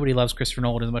 10, but nobody loves Christopher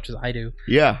Nolan as much as I do.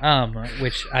 Yeah.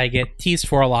 Which I get teased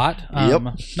for a lot.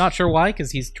 Not sure why,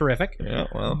 because he's terrific. Yeah,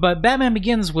 well. But Batman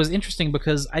Begins was interesting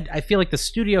because I feel like the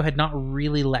studio had not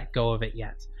really let go of it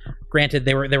yet. Granted,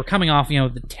 they were coming off,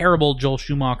 the terrible Joel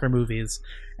Schumacher movies,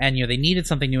 and they needed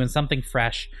something new and something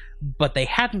fresh, but they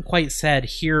hadn't quite said,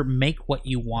 here, make what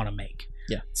you want to make.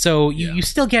 Yeah. So you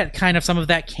still get kind of some of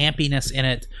that campiness in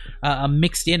it,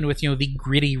 mixed in with the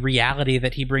gritty reality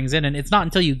that he brings in, and it's not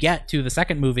until you get to the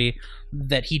second movie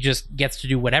that he just gets to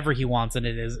do whatever he wants, and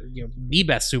it is the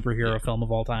best superhero film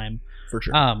of all time. For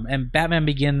sure. And Batman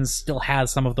Begins still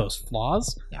has some of those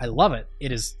flaws. I love it.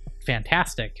 It is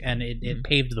fantastic, and it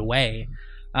paved the way.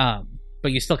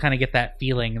 But you still kind of get that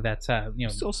feeling that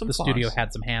the studio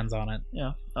had some hands on it.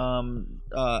 Yeah.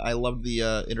 I loved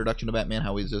the introduction to Batman,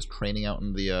 how he's just training out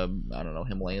in the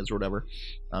Himalayas or whatever.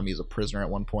 He's a prisoner at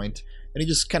one point, and you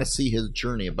just kind of see his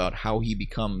journey about how he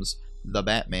becomes the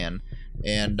Batman.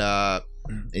 And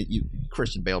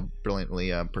Christian Bale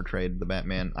brilliantly portrayed the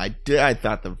Batman. I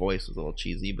thought the voice was a little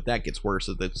cheesy, but that gets worse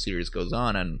as the series goes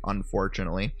on, and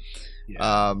unfortunately.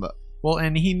 Yeah. Well,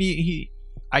 and he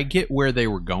I get where they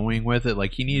were going with it.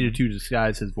 Like, he needed to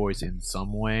disguise his voice in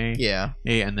some way. Yeah.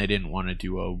 And they didn't want to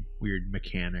do a weird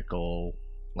mechanical,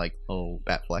 like,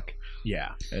 Batfleck.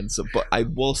 Yeah. And so, but I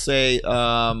will say,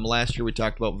 last year we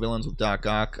talked about villains with Doc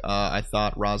Ock. I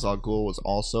thought Ra's al Ghul was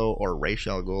also, or Ra's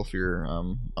al Ghul for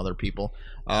your other people,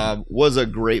 was a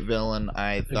great villain.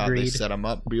 I thought they set him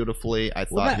up beautifully. I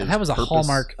thought that was a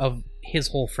hallmark of his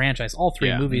whole franchise. All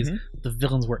three movies, the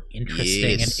villains were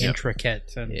interesting and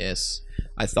intricate. And yes.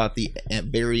 I thought the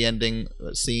very ending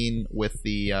scene with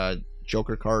the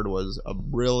Joker card was a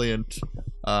brilliant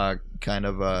kind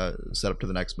of setup to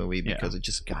the next movie, because it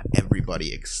just got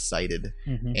everybody excited,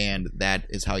 and that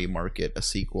is how you market a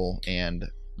sequel. And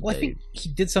I think he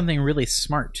did something really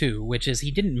smart too, which is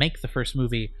he didn't make the first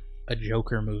movie a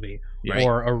Joker movie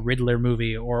or a Riddler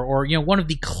movie or one of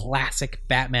the classic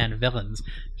Batman villains.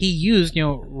 He used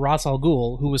Ra's al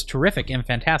Ghul, who was terrific and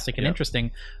fantastic and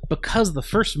interesting, because the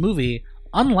first movie,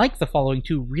 unlike the following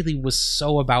two, really was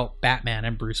so about Batman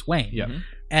and Bruce Wayne.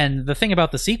 And the thing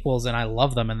about the sequels, and I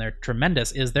love them and they're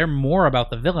tremendous, is they're more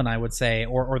about the villain, I would say,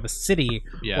 or the city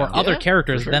or other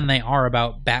characters than they are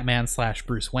about Batman /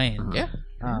 Bruce Wayne.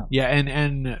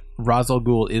 And Ra's al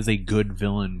Ghul is a good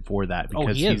villain for that,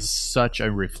 because he's such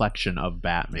a reflection of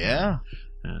Batman.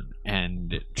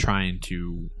 And trying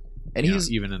to, and he's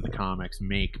even in the comics,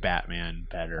 make Batman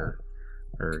better.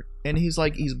 And he's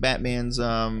Batman's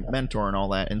mentor and all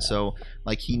that, and so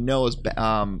he knows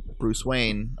Bruce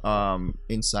Wayne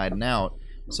inside and out,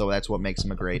 so that's what makes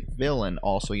him a great villain.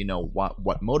 Also,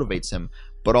 what motivates him,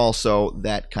 but also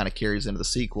that kind of carries into the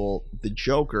sequel. The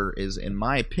Joker is, in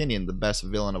my opinion, the best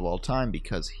villain of all time,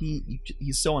 because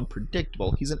he's so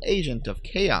unpredictable. He's an agent of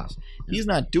chaos. He's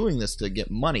not doing this to get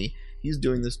money. He's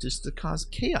doing this just to cause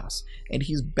chaos, and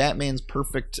he's Batman's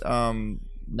perfect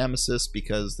nemesis,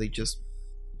 because they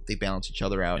balance each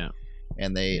other out,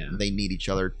 and they need each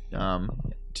other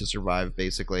to survive,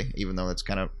 basically, even though it's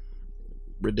kind of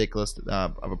ridiculous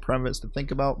of a premise to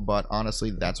think about. But honestly,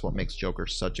 that's what makes Joker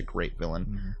such a great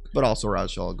villain. But also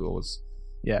Ra's al Ghul was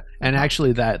and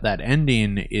actually that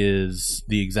ending is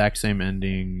the exact same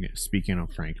ending, speaking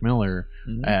of Frank Miller,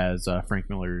 as Frank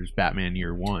Miller's Batman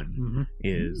Year One.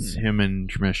 Is him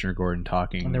and Commissioner Gordon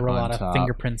talking, and there were a lot of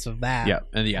fingerprints of that.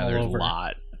 And there's a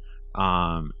lot.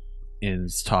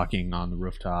 Is talking on the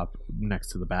rooftop next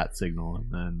to the bat signal,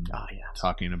 and then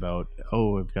talking about,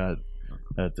 I've got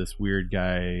this weird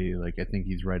guy, I think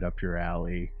he's right up your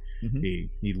alley. He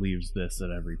leaves this at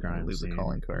every crime leaves scene. A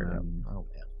calling card.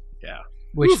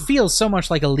 Which feels so much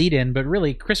like a lead-in, but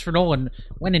really Christopher Nolan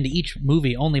went into each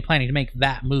movie only planning to make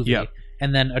that movie.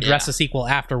 And then address a sequel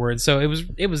afterwards. So it was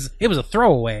a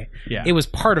throwaway. It was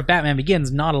part of Batman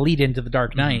Begins, not a lead into The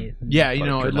Dark Knight.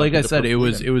 Like I said, it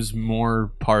was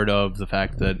more part of the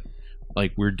fact that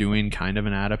we're doing kind of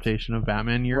an adaptation of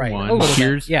Batman Year One.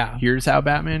 Here's how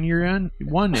Batman Year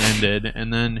One ended,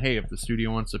 and then hey, if the studio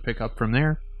wants to pick up from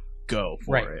there, go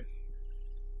for it.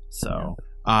 So.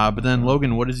 But then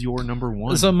Logan, what is your number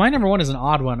one? So my number one is an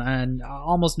odd one, and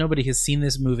almost nobody has seen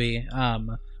this movie.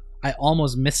 I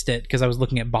almost missed it because I was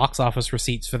looking at box office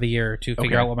receipts for the year to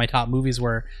figure out what my top movies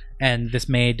were, and this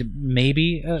made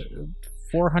maybe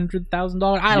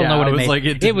 $400,000. I don't know what it made.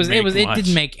 It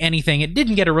didn't make anything. It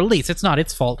didn't get a release. It's not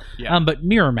its fault. But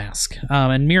Mirror Mask,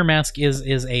 and Mirror Mask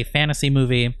is a fantasy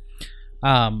movie.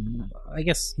 I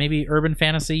guess maybe urban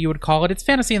fantasy you would call it. It's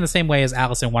fantasy in the same way as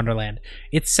Alice in Wonderland.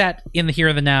 It's set in the here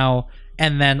and the now,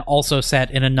 and then also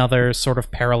set in another sort of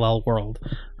parallel world.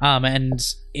 And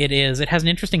it has an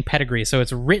interesting pedigree. So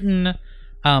it's written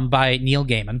by Neil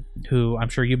Gaiman, who I'm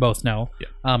sure you both know.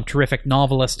 Terrific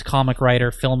novelist, comic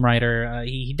writer, film writer.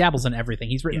 He dabbles in everything.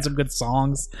 He's written some good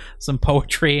songs, some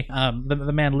poetry.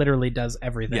 The man literally does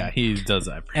everything. Yeah, he does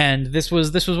everything. And this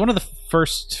was one of the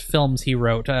first films he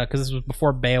wrote, because this was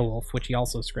before Beowulf, which he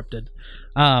also scripted.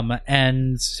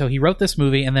 And so he wrote this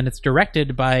movie, and then it's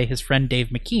directed by his friend Dave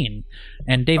McKean.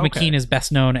 And Dave McKean is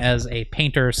best known as a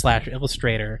painter /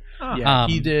 illustrator.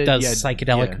 He does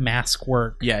psychedelic mask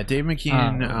work. Yeah, Dave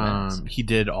McKean, he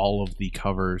did all of the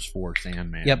covers for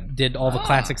Sandman. Yep, did all the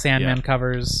classic Sandman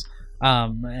covers.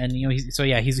 And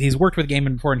he's worked with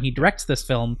Gaiman before, and he directs this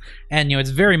film, and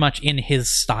it's very much in his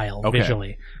style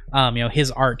visually.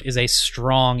 His art is a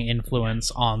strong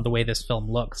influence on the way this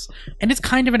film looks, and it's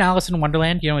kind of an Alice in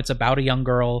Wonderland. It's about a young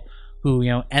girl who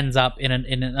ends up in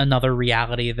another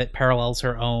reality that parallels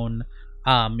her own.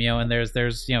 And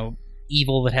there's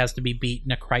evil that has to be beat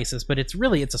in a crisis, but it's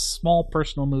a small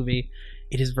personal movie.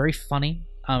 It is very funny.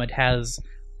 It has,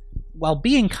 while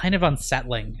being kind of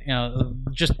unsettling,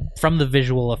 just from the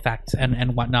visual effects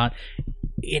and whatnot,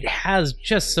 it has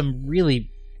just some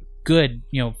really good,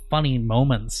 funny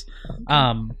moments.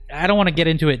 I don't want to get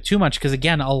into it too much because,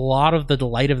 again, a lot of the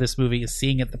delight of this movie is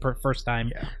seeing it the first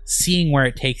time, seeing where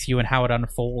it takes you and how it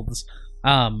unfolds.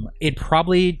 It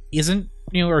probably isn't,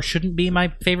 or shouldn't be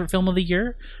my favorite film of the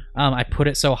year. I put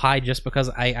it so high just because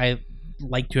I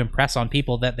like to impress on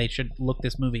people that they should look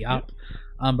this movie up,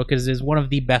 because it is one of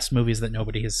the best movies that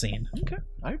nobody has seen. Okay,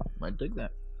 I might dig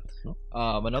that.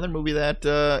 Another movie that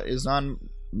is on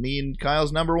me and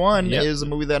Kyle's number one is a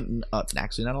movie that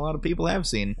actually not a lot of people have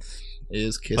seen.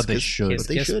 Is Kiss Kiss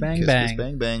Bang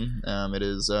Bang. It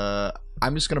is.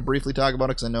 I'm just going to briefly talk about it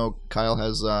because I know Kyle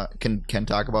has can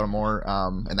talk about it more,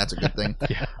 and that's a good thing.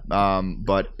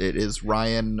 But it is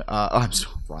Robert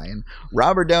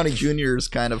Downey Jr.'s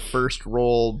kind of first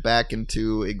role back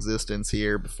into existence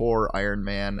here before Iron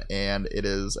Man, and it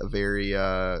is a very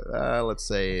let's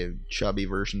say chubby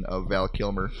version of Val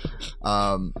Kilmer.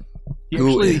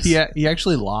 He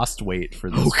actually lost weight for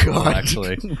this role,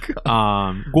 actually.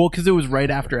 Well, because it was right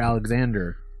after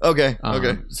Alexander. Okay.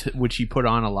 Which he put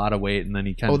on a lot of weight, and then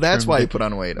he kind of. Oh, that's why he put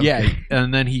on weight. Okay. Yeah,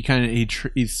 and then he kind of he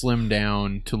slimmed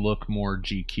down to look more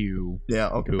GQ. Yeah.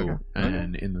 Okay.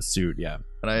 And in the suit, yeah.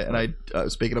 And I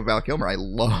speaking of Val Kilmer, I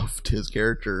loved his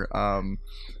character.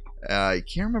 I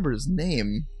can't remember his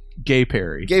name. Gay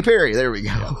Perry. There we go.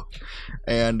 Yeah.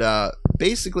 And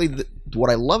basically, what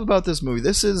I love about this movie,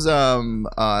 this is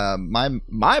my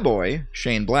boy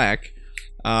Shane Black,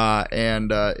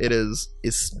 and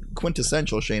it's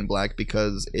quintessential Shane Black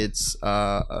because it's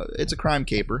a crime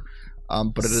caper,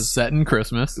 but it is set in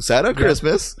Christmas.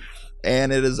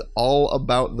 And it is all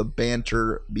about the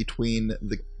banter between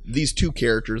these two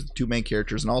characters, the two main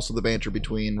characters, and also the banter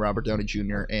between Robert Downey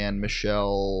Jr. and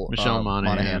Michelle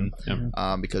Monaghan.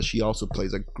 Yep. Because she also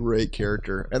plays a great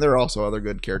character, and there are also other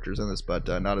good characters in this, but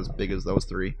not as big as those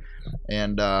three.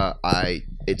 And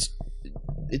it's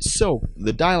so,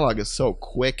 the dialogue is so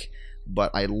quick,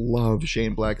 but I love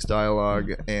Shane Black's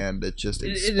dialogue, and it just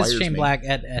inspires me. It is Shane Black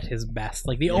at his best.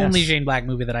 Like, the only Shane Black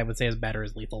movie that I would say is better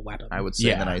is Lethal Weapon. I would say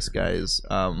The Nice Guys,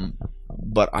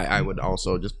 but I would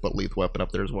also just put Lethal Weapon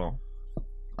up there as well.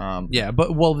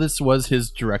 This was his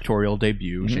directorial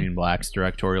debut, Shane Black's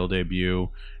directorial debut,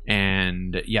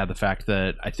 and the fact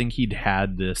that I think he'd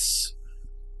had this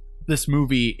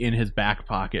movie in his back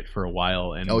pocket for a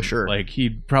while, and like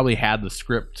he'd probably had the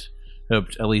script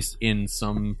at least in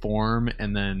some form,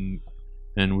 and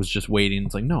was just waiting.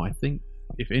 It's like, no, I think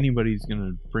if anybody's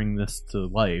gonna bring this to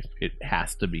life, it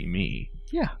has to be me.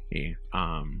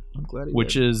 I'm glad he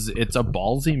did. It's a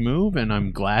ballsy move, and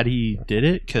I'm glad he did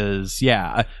it, because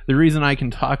the reason I can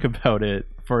talk about it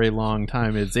for a long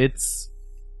time is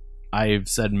I've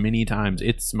said many times,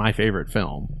 it's my favorite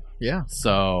film.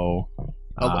 So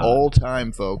of all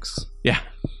time, folks.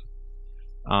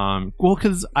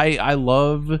 Because I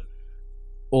love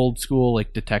old school,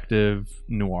 like, detective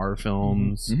noir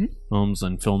films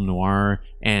and film noir,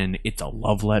 and it's a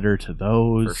love letter to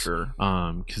those, for sure.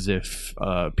 Because if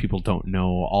people don't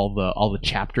know, all the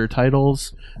chapter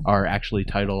titles are actually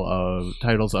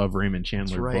titles of Raymond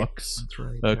Chandler books. That's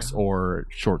right. Books or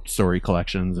short story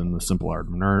collections in The Simple Art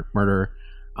of Murder.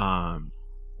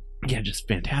 Just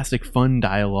fantastic, fun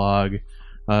dialogue,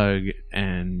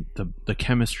 and the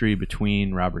chemistry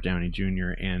between Robert Downey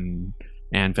Jr.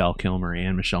 and Val Kilmer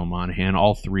and Michelle Monaghan,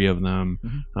 all three of them.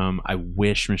 I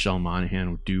wish Michelle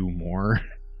Monaghan would do more.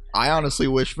 I honestly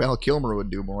wish Val Kilmer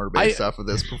would do more based off of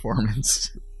this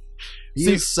performance.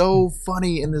 He's so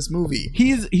funny in this movie.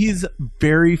 He's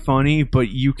very funny, but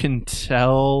you can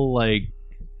tell, like,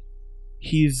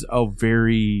 he's a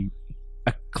very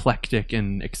eclectic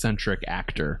and eccentric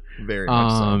actor. Very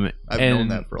much so. I've known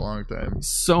that for a long time.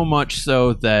 So much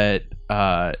so that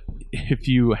if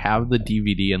you have the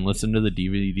DVD and listen to the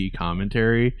DVD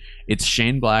commentary, it's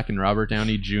Shane Black and Robert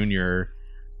Downey Jr.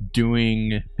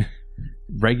 doing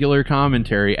regular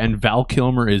commentary, and Val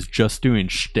Kilmer is just doing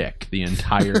shtick the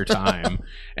entire time.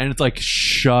 And it's like,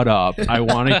 shut up. I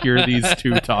want to hear these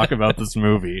two talk about this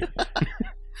movie.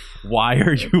 Why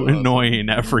are you annoying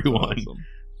everyone?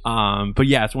 Awesome. But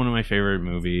it's one of my favorite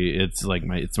movies.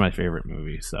 It's my favorite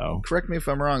movie. So correct me if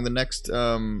I'm wrong. The next,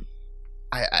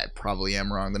 I probably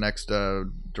am wrong. The next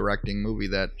directing movie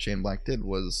that Shane Black did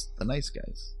was The Nice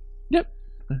Guys. Yep.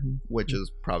 Which is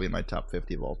probably my top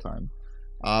 50 of all time.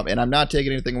 And I'm not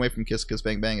taking anything away from Kiss Kiss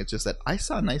Bang Bang. It's just that I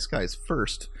saw Nice Guys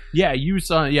first. Yeah, you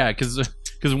saw. Yeah, because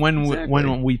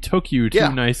when we took you to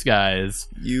Nice Guys,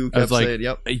 you kept saying,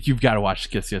 "Yep, you've got to watch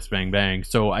Kiss Kiss Bang Bang."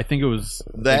 So I think it was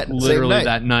that literally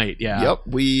that night. Yeah. Yep.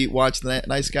 We watched the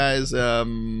Nice Guys. I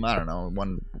don't know,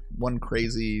 one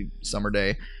crazy summer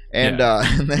day, and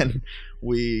then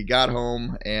we got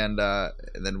home, and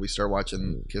then we started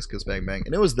watching Kiss Kiss Bang Bang,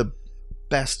 and it was the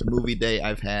best movie day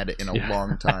I've had in a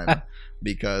long time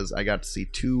because I got to see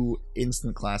 2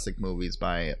 instant classic movies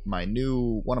by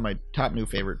one of my top new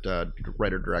favorite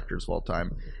writer directors of all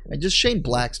time, and just Shane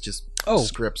Black's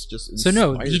scripts just so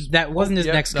no that wasn't his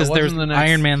next because there's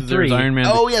Iron Man 3.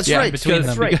 Oh yes, right,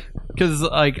 that's right. Because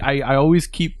like I always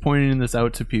keep pointing this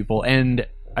out to people, and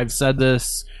I've said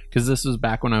this because this was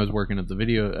back when I was working at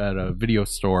a video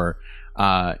store.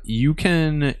 You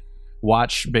can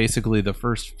watch basically the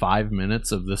first 5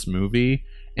 minutes of this movie,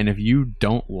 and if you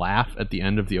don't laugh at the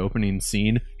end of the opening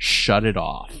scene, shut it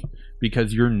off,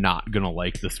 because you're not gonna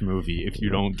like this movie if you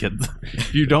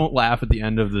don't laugh at the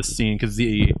end of this scene, because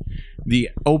the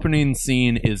opening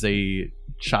scene is a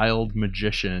child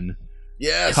magician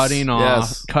cutting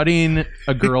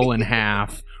a girl in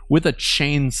half with a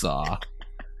chainsaw.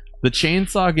 The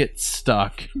chainsaw gets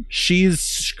stuck. She's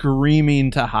screaming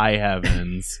to high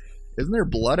heavens. Isn't there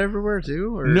blood everywhere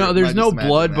too? Or no, there's no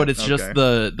blood, but it's just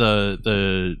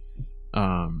the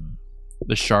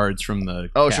shards from the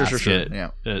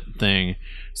casket thing.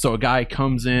 So a guy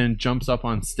comes in, jumps up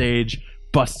on stage,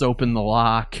 busts open the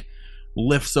lock,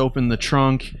 lifts open the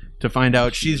trunk to find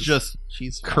out she's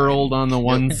curled on the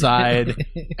one side,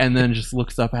 and then just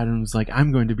looks up at him and is like,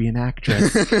 "I'm going to be an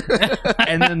actress."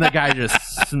 And then the guy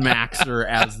just smacks her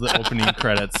as the opening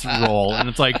credits roll, and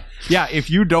it's like, yeah, if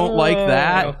you don't like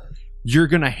that, you're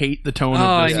gonna hate the tone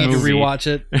of this movie. I need to rewatch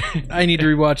it. I need to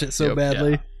rewatch it so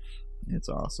badly. Yeah. It's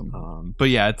awesome. But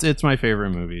yeah, it's my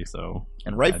favorite movie. So,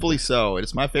 and rightfully so.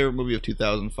 It's my favorite movie of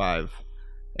 2005.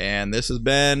 And this has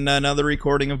been another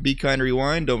recording of Be Kind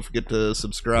Rewind. Don't forget to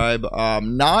subscribe.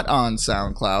 Not on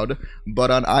SoundCloud,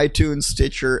 but on iTunes,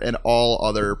 Stitcher, and all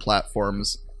other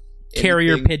platforms.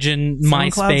 Carrier Pigeon,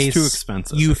 MySpace, too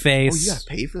expensive. YouFace. Oh, you gotta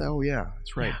pay for that? Oh, yeah,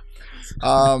 that's right.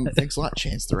 Thanks a lot,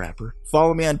 Chance the Rapper.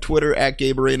 Follow me on Twitter at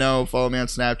Gabarino. Follow me on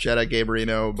Snapchat at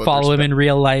Gabarino. Follow him in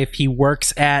real life. He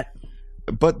works at...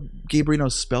 But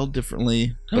Gabarino's spelled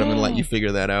differently. But I'm going to let you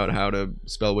figure that out, how to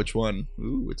spell which one.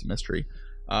 Ooh, it's a mystery.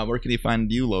 Where can you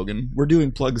find you, Logan? We're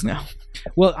doing plugs now.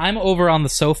 Well, I'm over on the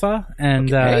sofa, and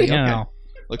you know,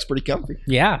 looks pretty comfy.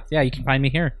 Yeah, you can find me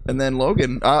here. And then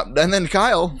Logan, and then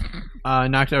Kyle.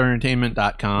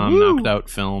 KnockedOutEntertainment.com, Knocked Out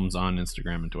Films on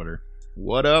Instagram and Twitter.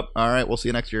 What up? All right, we'll see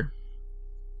you next year.